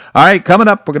 All right, coming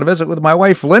up, we're going to visit with my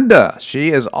wife, Linda.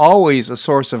 She is always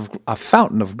a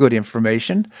fountain of good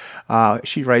information.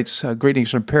 She writes Greetings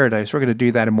from Paradise. We're going to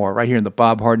do that and more right here in the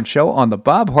Bob Harden Show on the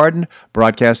Bob Harden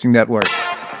Broadcasting Network.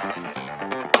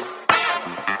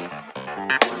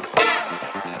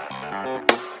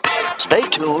 Stay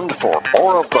tuned for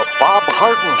more of the Bob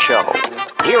Harden Show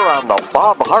here on the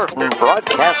Bob Harden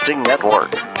Broadcasting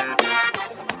Network.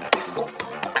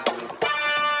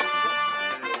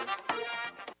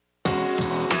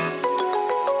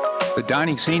 The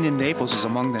dining scene in Naples is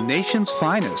among the nation's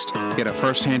finest. Get a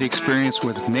first-hand experience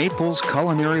with Naples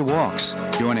Culinary Walks.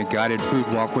 Join a guided food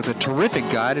walk with a terrific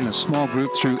guide in a small group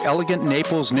through elegant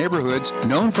Naples neighborhoods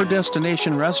known for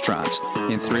destination restaurants.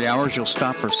 In 3 hours, you'll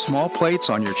stop for small plates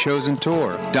on your chosen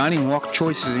tour. Dining walk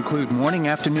choices include morning,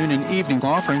 afternoon, and evening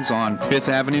offerings on 5th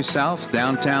Avenue South,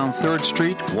 downtown 3rd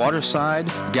Street, Waterside,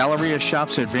 Galleria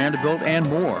shops at Vanderbilt, and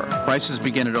more. Prices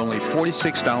begin at only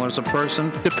 $46 a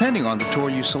person, depending on the tour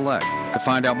you select. To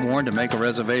find out more and to make a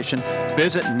reservation,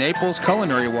 visit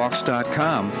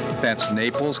NaplesCulinaryWalks.com. That's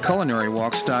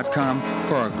NaplesCulinaryWalks.com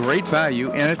for a great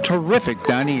value and a terrific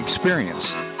dining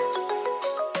experience.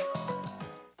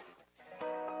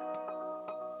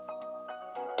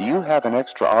 Do you have an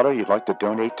extra auto you'd like to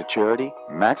donate to charity?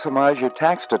 Maximize your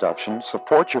tax deduction,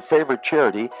 support your favorite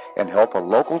charity, and help a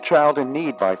local child in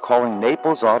need by calling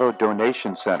Naples Auto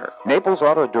Donation Center. Naples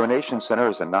Auto Donation Center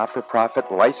is a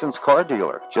not-for-profit licensed car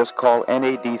dealer. Just call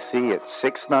NADC at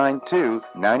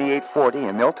 692-9840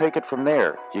 and they'll take it from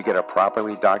there. You get a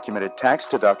properly documented tax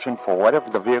deduction for whatever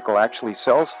the vehicle actually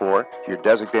sells for. Your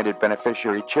designated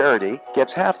beneficiary charity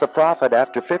gets half the profit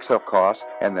after fix-up costs,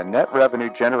 and the net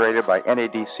revenue generated by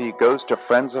NADC goes to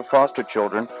Friends of Foster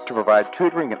Children to provide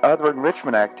tutoring and other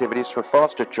enrichment activities for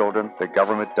foster children the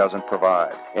government doesn't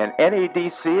provide. And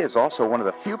NADC is also one of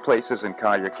the few places in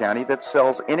Collier County that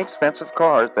sells inexpensive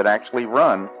cars that actually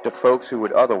run to folks who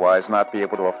would otherwise not be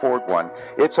able to afford one.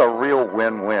 It's a real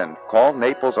win-win. Call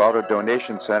Naples Auto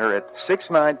Donation Center at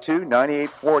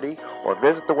 692-9840 or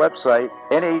visit the website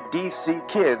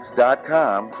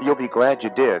nadckids.com. You'll be glad you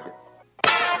did.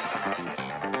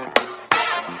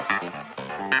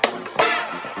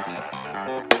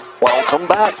 Welcome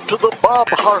back to the Bob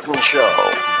Harden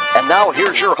Show. And now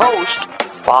here's your host,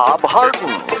 Bob Harden.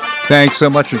 Thanks so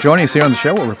much for joining us here on the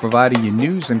show, where we're providing you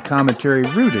news and commentary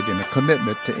rooted in a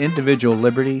commitment to individual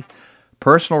liberty,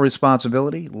 personal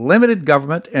responsibility, limited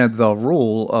government, and the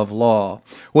rule of law.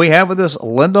 We have with us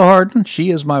Linda Harden.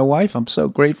 She is my wife. I'm so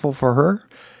grateful for her.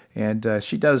 And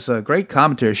she does great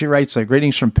commentary. She writes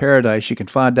Greetings from Paradise. You can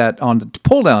find that on the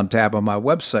pull-down tab on my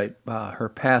website, her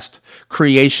past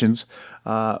creations.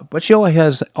 But she always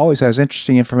has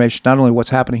interesting information, not only what's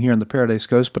happening here on the Paradise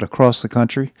Coast, but across the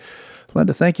country.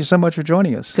 Linda, thank you so much for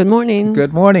joining us. Good morning.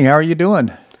 Good morning. How are you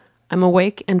doing? I'm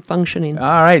awake and functioning.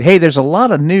 All right. Hey, there's a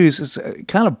lot of news. It's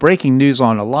kind of breaking news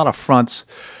on a lot of fronts.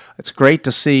 It's great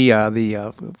to see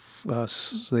the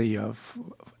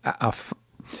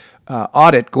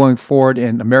audit going forward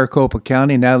in Maricopa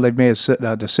County. Now they've made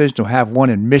a decision to have one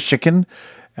in Michigan,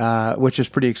 which is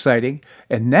pretty exciting.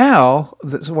 And now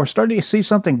we're starting to see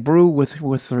something brew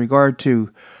with regard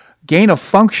to gain of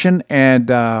function and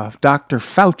Dr.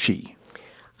 Fauci.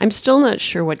 I'm still not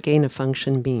sure what gain of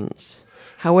function means.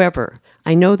 However,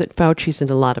 I know that Fauci's in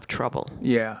a lot of trouble.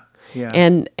 Yeah, yeah.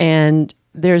 And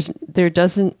there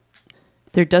doesn't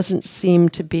seem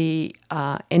to be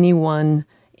anyone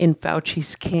in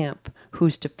Fauci's camp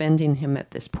who's defending him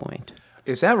at this point.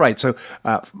 Is that right? So,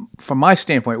 from my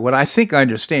standpoint, what I think I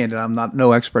understand, and I'm not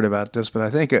no expert about this, but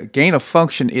I think a gain of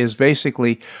function is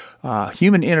basically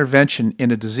human intervention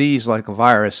in a disease like a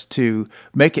virus to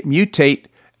make it mutate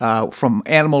from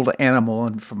animal to animal,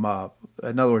 and from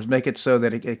in other words, make it so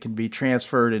that it can be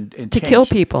transferred and To changed. kill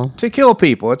people. To kill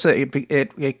people.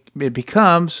 It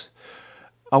becomes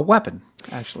a weapon,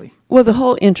 actually. Well, the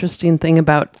whole interesting thing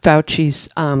about Fauci's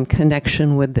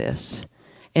connection with this,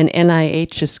 and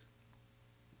NIH's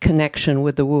connection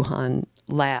with the Wuhan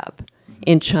lab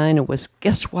in China was,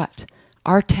 guess what?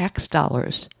 Our tax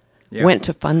dollars went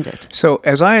to fund it. So,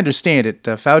 as I understand it,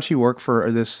 Fauci worked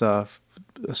for this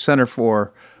Center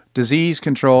for Disease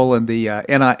Control and the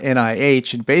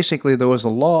NIH, and basically there was a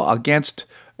law against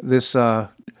this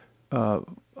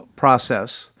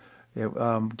process,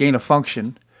 gain of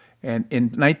function, and in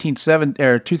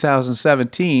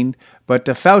 2017, but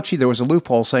Fauci, there was a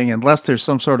loophole saying unless there's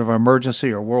some sort of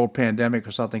emergency or world pandemic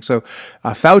or something. So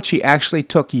Fauci actually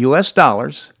took U.S.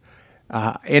 dollars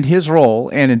in his role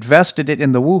and invested it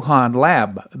in the Wuhan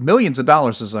lab, millions of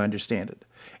dollars as I understand it.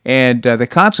 And the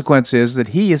consequence is that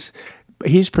he's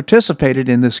participated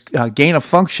in this gain of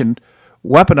function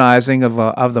weaponizing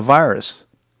of the virus.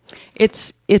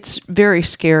 It's very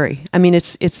scary. I mean,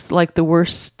 it's like the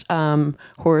worst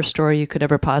horror story you could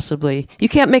ever possibly. You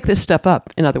can't make this stuff up.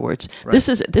 In other words, Right.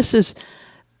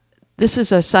 This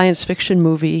is a science fiction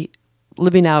movie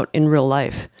living out in real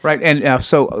life. Right, and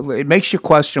so it makes you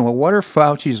question, well, what are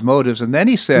Fauci's motives? And then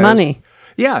he says... Money.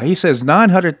 Yeah, he says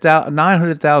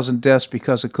 900,000 deaths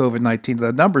because of COVID-19.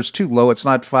 The number's too low. It's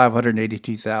not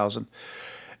 582,000.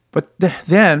 But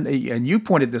then, and you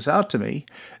pointed this out to me,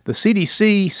 the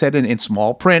CDC said in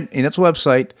small print in its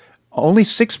website, only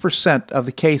 6% of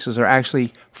the cases are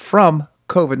actually from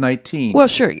COVID-19. Well,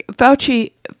 sure.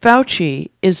 Fauci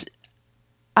is.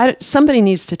 Somebody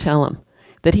needs to tell him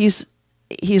that he's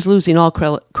losing all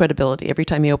credibility every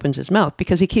time he opens his mouth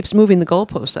because he keeps moving the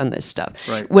goalposts on this stuff.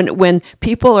 Right. When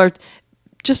people are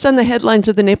just on the headlines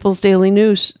of the Naples Daily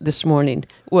News this morning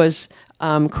was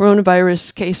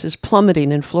coronavirus cases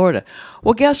plummeting in Florida.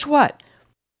 Well, guess what?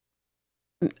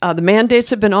 The mandates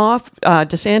have been off.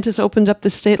 DeSantis opened up the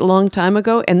state a long time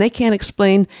ago, and they can't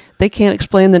explain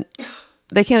the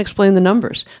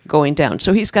numbers going down.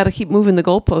 So he's got to keep moving the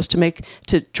goalpost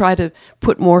to try to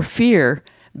put more fear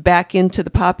back into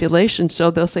the population. So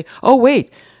they'll say, "Oh,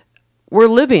 wait, we're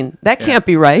living. That can't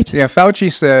be right." Yeah,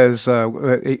 Fauci says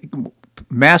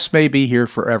masks may be here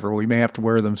forever. We may have to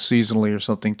wear them seasonally or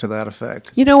something to that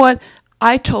effect. You know what?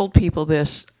 I told people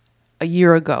this a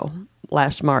year ago,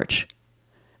 last March.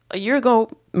 A year ago,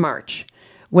 March,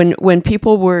 when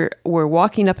people were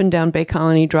walking up and down Bay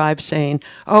Colony Drive saying,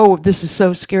 "Oh, this is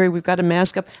so scary, we've got to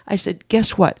mask up," I said,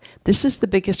 guess what? This is the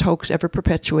biggest hoax ever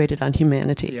perpetuated on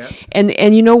humanity. Yeah.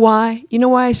 And you know why? You know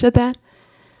why I said that?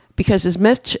 Because as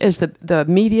much as the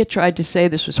media tried to say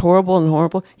this was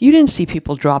horrible, you didn't see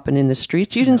people dropping in the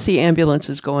streets. You didn't see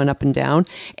ambulances going up and down.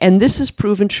 And this is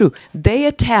proven true. They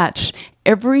attach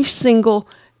every single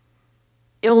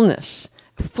illness,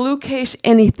 flu case,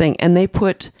 anything, and they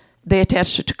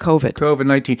attached it to COVID.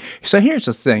 COVID-19. So here's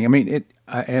the thing. I mean,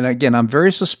 and again, I'm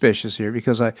very suspicious here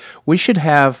because we should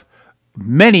have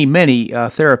many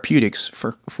therapeutics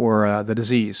for the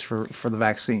disease, for the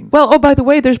vaccine. Well, by the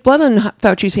way, there's blood on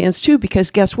Fauci's hands too,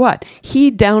 because guess what? He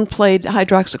downplayed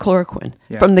hydroxychloroquine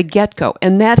from the get-go,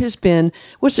 and that has been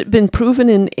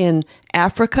proven in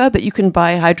Africa that you can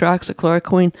buy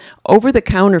hydroxychloroquine over the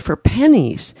counter for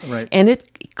pennies, Right. And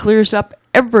it clears up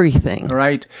everything.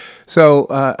 Right. So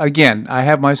again, I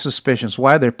have my suspicions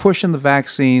why they're pushing the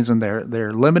vaccines and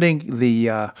they're limiting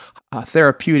the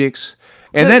therapeutics.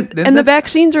 And the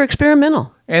vaccines are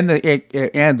experimental. And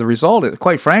the result,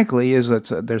 quite frankly, is that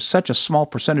there's such a small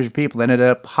percentage of people that ended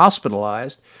up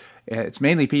hospitalized. It's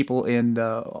mainly people in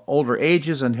older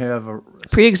ages and have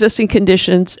pre-existing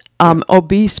conditions,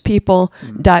 obese people,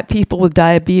 people with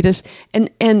diabetes,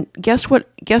 and guess what?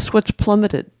 Guess what's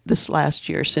plummeted this last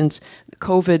year since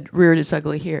COVID reared its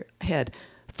ugly head?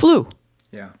 Flu.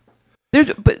 Yeah.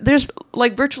 There's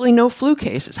like virtually no flu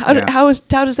cases. How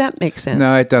does that make sense?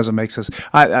 No, it doesn't make sense.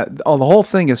 The whole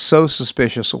thing is so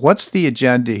suspicious. What's the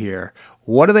agenda here?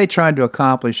 What are they trying to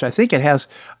accomplish? I think it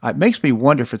makes me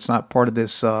wonder if it's not part of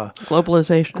this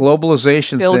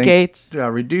globalization Bill thing. Gates.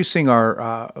 Reducing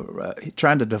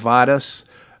trying to divide us,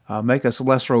 make us a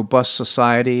less robust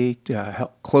society,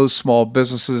 help close small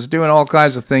businesses, doing all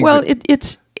kinds of things. Well,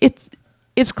 it's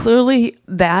it's clearly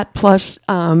that plus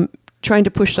trying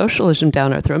to push socialism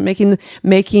down our throat, making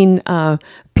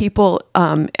people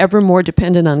ever more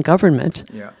dependent on government.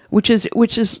 Yeah. Which is,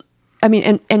 I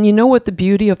mean, and you know what the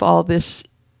beauty of all this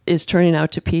is turning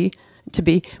out to be?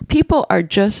 People are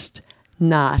just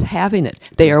not having it.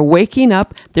 They are waking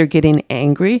up, they're getting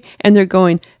angry, and they're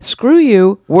going, screw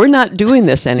you, we're not doing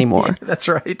this anymore. That's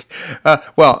right.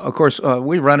 Well, of course,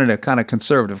 we run in a kind of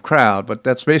conservative crowd, but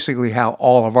that's basically how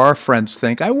all of our friends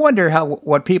think. I wonder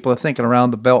what people are thinking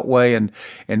around the Beltway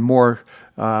and more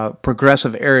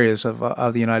progressive areas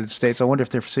of the United States. I wonder if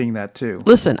they're seeing that too.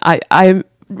 Listen, I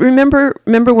remember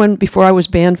when before I was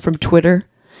banned from Twitter,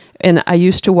 and I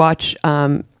used to watch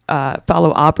follow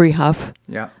Aubrey Huff.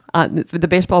 Yeah. The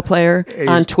baseball player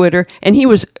on Twitter, and he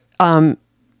was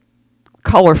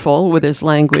colorful with his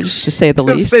language, to say the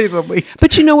least. To say the least.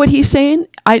 But you know what he's saying?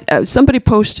 Somebody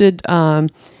posted a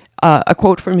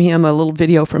quote from him, a little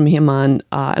video from him on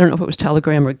I don't know if it was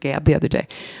Telegram or Gab the other day,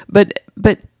 but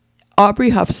Aubrey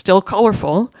Huff, still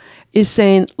colorful, is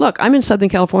saying, "Look, I'm in Southern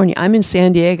California. I'm in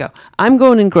San Diego. I'm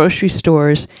going in grocery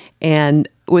stores and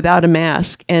without a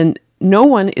mask and." No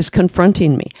one is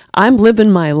confronting me. I'm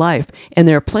living my life. And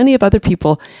there are plenty of other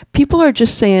people. People are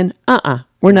just saying,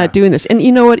 we're not doing this. And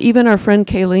you know what? Even our friend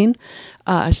Kayleen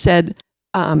said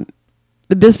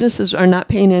the businesses are not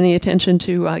paying any attention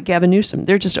to Gavin Newsom.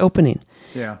 They're just opening.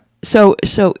 Yeah. So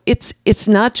it's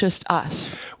not just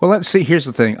us. Well, let's see. Here's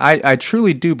the thing. I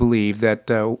truly do believe that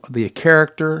the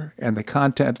character and the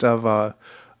content of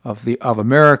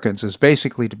Americans is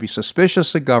basically to be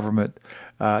suspicious of government.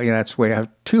 That's why I have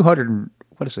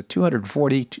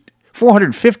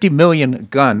 450 million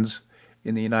guns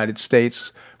in the United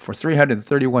States for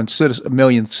 331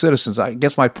 million citizens. I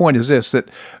guess my point is this, that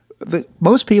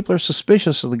most people are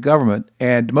suspicious of the government,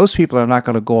 and most people are not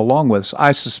going to go along with us.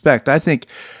 I think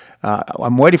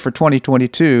I'm waiting for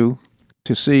 2022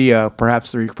 to see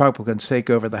perhaps the Republicans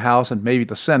take over the House and maybe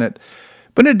the Senate.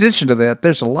 But in addition to that,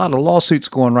 there's a lot of lawsuits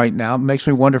going right now. It makes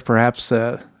me wonder if perhaps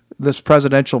this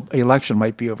presidential election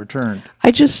might be overturned. I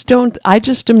just am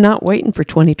not waiting for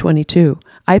 2022.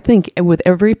 I think with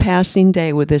every passing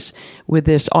day, with this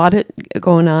audit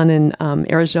going on in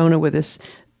Arizona, with this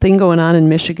thing going on in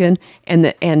Michigan,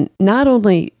 and not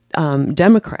only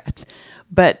Democrats,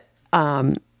 but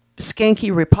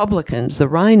skanky Republicans, the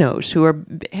rhinos who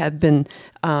have been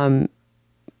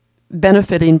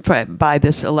benefiting by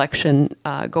this election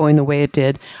going the way it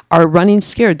did, are running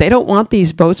scared. They don't want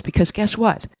these votes because guess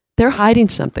what? They're hiding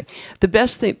something. The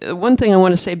one thing I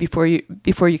want to say before you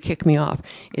kick me off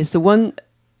is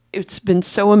it's been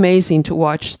so amazing to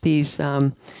watch these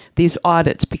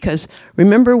audits, because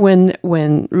remember when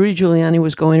Rudy Giuliani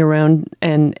was going around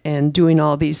and doing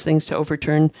all these things to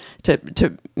overturn,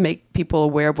 to make people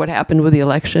aware of what happened with the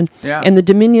election? Yeah. And the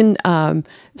Dominion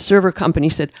server company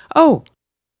said, "Oh,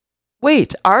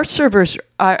 wait, our servers,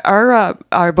 our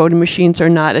voting machines are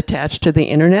not attached to the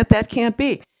internet. That can't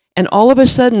be." And all of a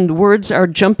sudden, words are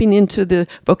jumping into the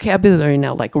vocabulary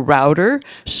now, like router,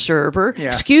 server. Yeah.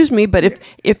 Excuse me, but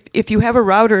if you have a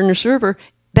router and a server,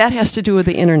 that has to do with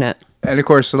the internet. And of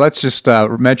course, let's just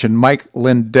mention Mike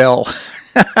Lindell.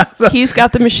 He's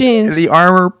got the machines. The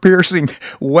armor-piercing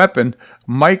weapon,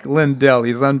 Mike Lindell.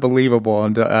 He's unbelievable.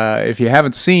 And if you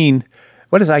haven't seen...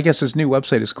 I guess his new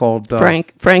website is called...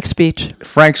 Frank Speech.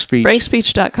 Frank Speech.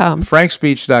 FrankSpeech.com.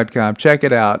 FrankSpeech.com. Check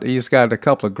it out. He's got a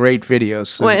couple of great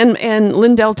videos. Well, and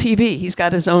Lindell TV. He's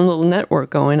got his own little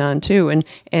network going on, too.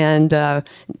 And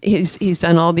he's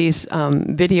done all these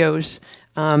videos,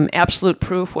 Absolute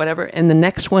Proof, whatever. And the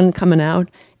next one coming out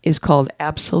is called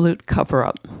Absolute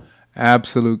Cover-Up.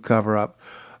 Absolute Cover-Up.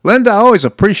 Linda, I always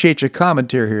appreciate your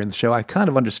commentary here in the show. I kind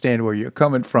of understand where you're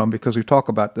coming from because we talk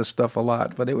about this stuff a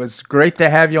lot, but it was great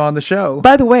to have you on the show.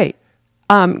 By the way,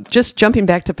 just jumping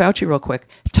back to Fauci real quick,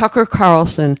 Tucker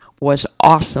Carlson was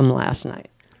awesome last night.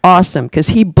 Awesome, because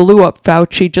he blew up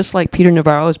Fauci just like Peter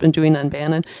Navarro has been doing on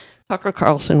Bannon. Tucker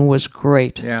Carlson was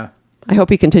great. Yeah. I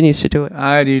hope he continues to do it.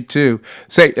 I do too.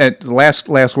 Say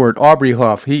last word. Aubrey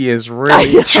Huff. He is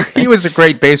really. He was a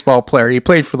great baseball player. He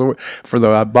played for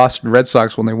the Boston Red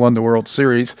Sox when they won the World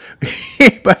Series.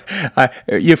 But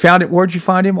you found it. Where'd you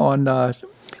find him on?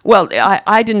 Well,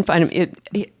 I didn't find him.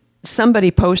 Somebody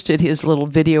posted his little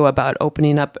video about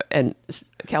opening up and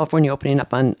California opening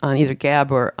up on either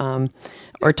Gab or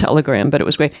Telegram, but it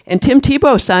was great. And Tim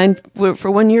Tebow signed for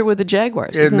 1 year with the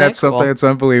Jaguars. Isn't that cool? something? It's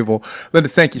unbelievable. Linda,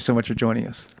 thank you so much for joining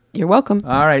us. You're welcome.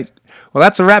 All right. Well,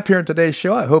 that's a wrap here in today's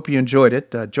show. I hope you enjoyed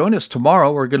it. Join us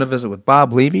tomorrow. We're going to visit with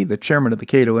Bob Levy, the chairman of the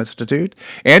Cato Institute,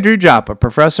 Andrew Joppa,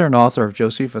 professor and author of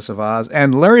Josephus of Oz,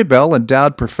 and Larry Bell,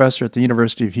 endowed professor at the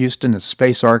University of Houston in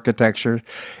space architecture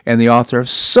and the author of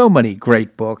so many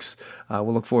great books.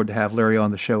 We'll look forward to have Larry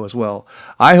on the show as well.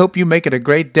 I hope you make it a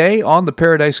great day on the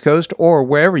Paradise Coast or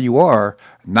wherever you are.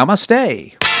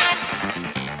 Namaste.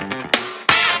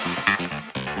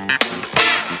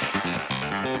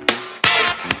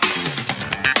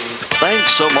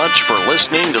 Thanks so much for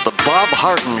listening to The Bob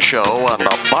Harden Show on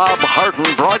the Bob Harden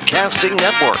Broadcasting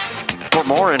Network. For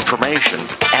more information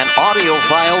and audio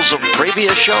files of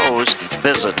previous shows,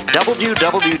 visit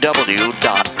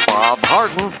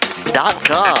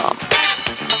www.bobharden.com.